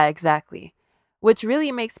again. Yeah, exactly. Which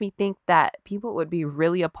really makes me think that people would be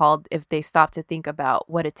really appalled if they stopped to think about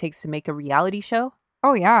what it takes to make a reality show.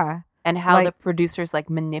 Oh, yeah. And how the producers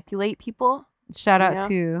manipulate people. Shout out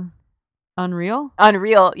to Unreal.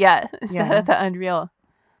 Unreal, yeah. Yeah. Shout out to Unreal.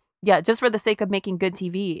 Yeah, just for the sake of making good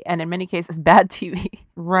TV, and in many cases, bad TV.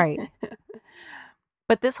 Right.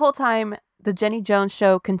 But this whole time, the Jenny Jones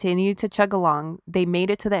Show continued to chug along. They made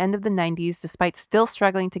it to the end of the 90s, despite still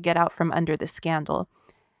struggling to get out from under the scandal.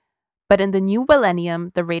 But in the new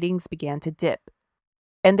millennium, the ratings began to dip.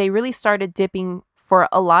 And they really started dipping for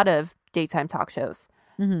a lot of daytime talk shows.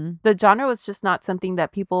 Mm-hmm. The genre was just not something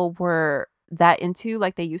that people were that into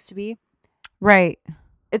like they used to be. Right.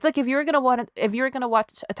 It's like if you were gonna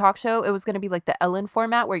watch a talk show, it was gonna be like the Ellen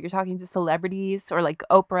format where you're talking to celebrities, or like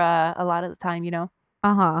Oprah a lot of the time,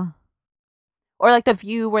 Uh-huh. or like The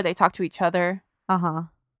View where they talk to each other. Uh-huh.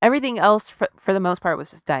 Everything else for the most part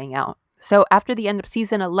was just dying out. So after the end of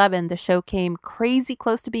season 11, the show came crazy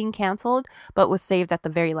close to being canceled, but was saved at the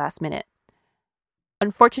very last minute.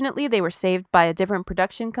 Unfortunately, they were saved by a different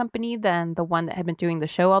production company than the one that had been doing the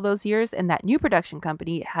show all those years, and that new production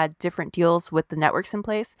company had different deals with the networks in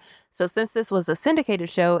place. So since this was a syndicated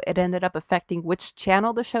show, it ended up affecting which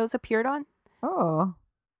channel the shows appeared on. Oh.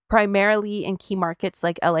 Primarily in key markets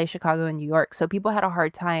like LA, Chicago, and New York. So people had a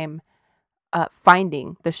hard time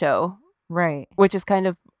finding the show. Right. Which is kind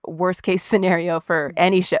of worst case scenario for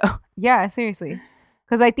any show. Yeah, seriously.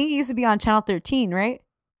 Because I think it used to be on Channel 13, right?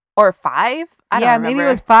 Or 5? I don't remember. Maybe it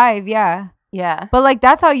was 5, yeah. Yeah. But like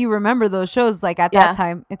that's how you remember those shows like at that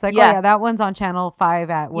time. It's like, oh yeah, that one's on Channel 5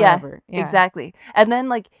 at whatever. Yeah, exactly. And then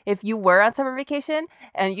like if you were on summer vacation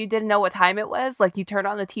and you didn't know what time it was, like you turn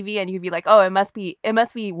on the TV and you'd be like, oh, it must be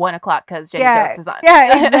 1:00 because Jenny Jones is on.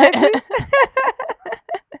 Yeah, exactly.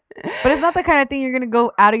 But it's not the kind of thing you're going to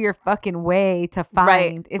go out of your fucking way to find.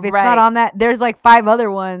 Right, if it's not on that, there's like 5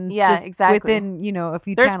 other ones just within, a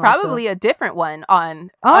few There's channels. There's probably a different one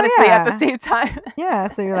on, honestly, at the same time. Yeah,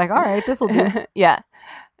 so you're like, all right, this will do. Yeah.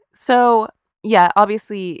 So, yeah,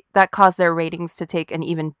 obviously that caused their ratings to take an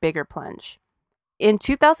even bigger plunge. In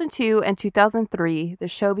 2002 and 2003, the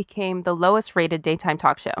show became the lowest rated daytime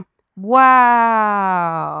talk show.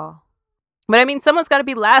 Wow. But I mean, someone's got to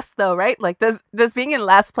be last, though, right? Like, does being in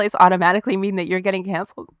last place automatically mean that you're getting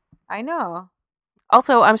canceled? I know.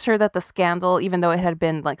 Also, I'm sure that the scandal, even though it had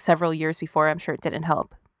been like several years before, I'm sure it didn't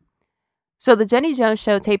help. So the Jenny Jones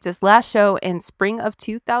Show taped its last show in spring of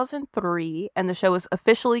 2003, and the show was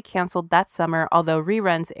officially canceled that summer, although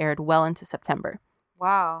reruns aired well into September.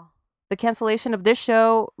 Wow. The cancellation of this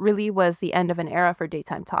show really was the end of an era for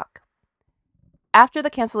daytime talk. After the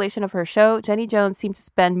cancellation of her show, Jenny Jones seemed to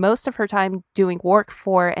spend most of her time doing work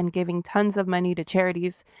for and giving tons of money to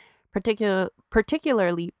charities,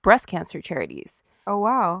 particularly breast cancer charities. Oh,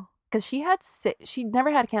 wow. Because she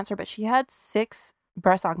never had cancer, but she had 6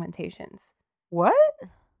 breast augmentations. What?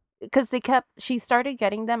 Because she started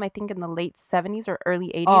getting them, I think, in the late 70s or early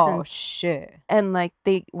 80s. Oh, shit. And like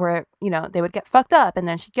they were, they would get fucked up and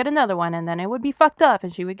then she'd get another one and then it would be fucked up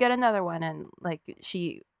and she would get another one. And like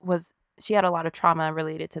she had a lot of trauma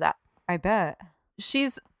related to that. I bet.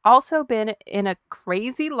 She's also been in a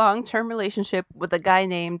crazy long-term relationship with a guy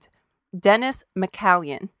named Dennis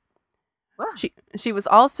McCallion. What? She was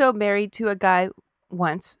also married to a guy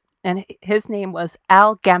once, and his name was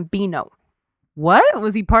Al Gambino. What?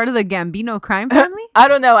 Was he part of the Gambino crime family? I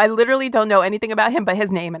don't know. I literally don't know anything about him but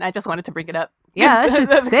his name, and I just wanted to bring it up. Yeah, that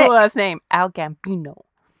shit's sick. A cool last name, Al Gambino.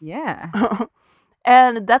 Yeah.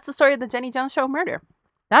 And that's the story of the Jenny Jones Show murder.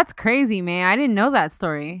 That's crazy, man. I didn't know that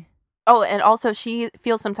story. Oh, and also she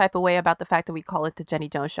feels some type of way about the fact that we call it the Jenny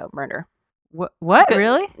Jones Show murder. What?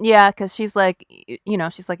 Really? Yeah, because she's like,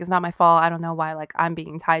 it's not my fault. I don't know why, like, I'm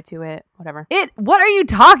being tied to it, whatever. What are you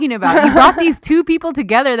talking about? You brought these 2 people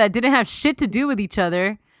together that didn't have shit to do with each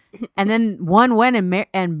other, and then one went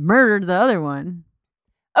and murdered the other one.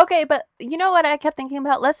 Okay, but you know what I kept thinking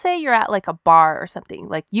about? Let's say you're at, like, a bar or something.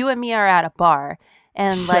 Like, you and me are at a bar.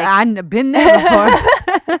 And like I've been there before.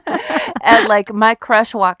 And like my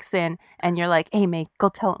crush walks in and you're like, hey mate, go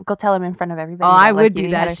tell him in front of everybody. Oh, I would do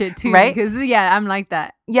that shit too, right? Because I'm like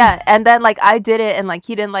that. Yeah, and then like I did it and like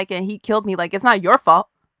he didn't like it and he killed me. Like, it's not your fault.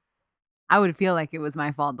 I would feel like it was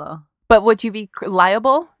my fault though. But would you be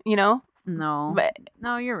liable? No. But,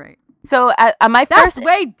 no, you're right. So that's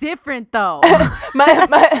way different though.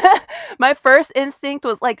 my first instinct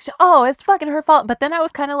was like, oh, it's fucking her fault. But then I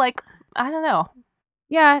was kind of like, I don't know.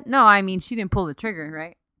 Yeah, no, I mean, she didn't pull the trigger,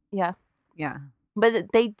 right? Yeah. Yeah.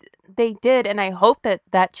 But they did, and I hope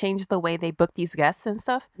that changed the way they book these guests and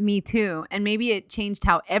stuff. Me too. And maybe it changed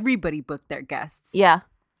how everybody booked their guests. Yeah.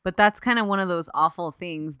 But that's kind of one of those awful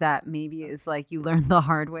things that maybe is like you learn the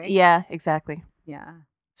hard way. Yeah, exactly. Yeah.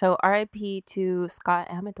 So R.I.P. to Scott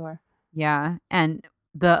Amador. Yeah. And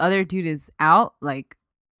the other dude is out? Like.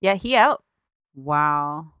 Yeah, he out.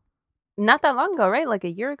 Wow. Not that long ago, right? Like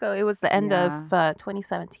a year ago. It was the end of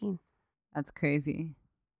 2017. That's crazy.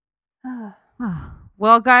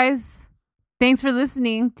 Well, guys, thanks for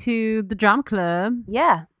listening to the Drama Club.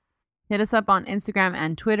 Yeah. Hit us up on Instagram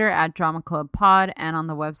and Twitter at Drama Club Pod and on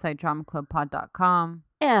the website dramaclubpod.com.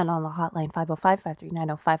 And on the hotline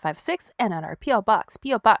 505-539-0556 and at our P.O. Box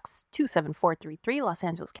 27433, Los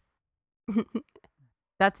Angeles.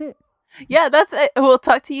 That's it. Yeah, that's it. We'll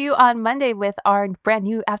talk to you on Monday with our brand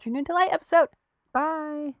new Afternoon Delight episode.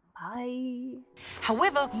 Bye. Bye.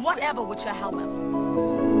 However, whatever with your helmet.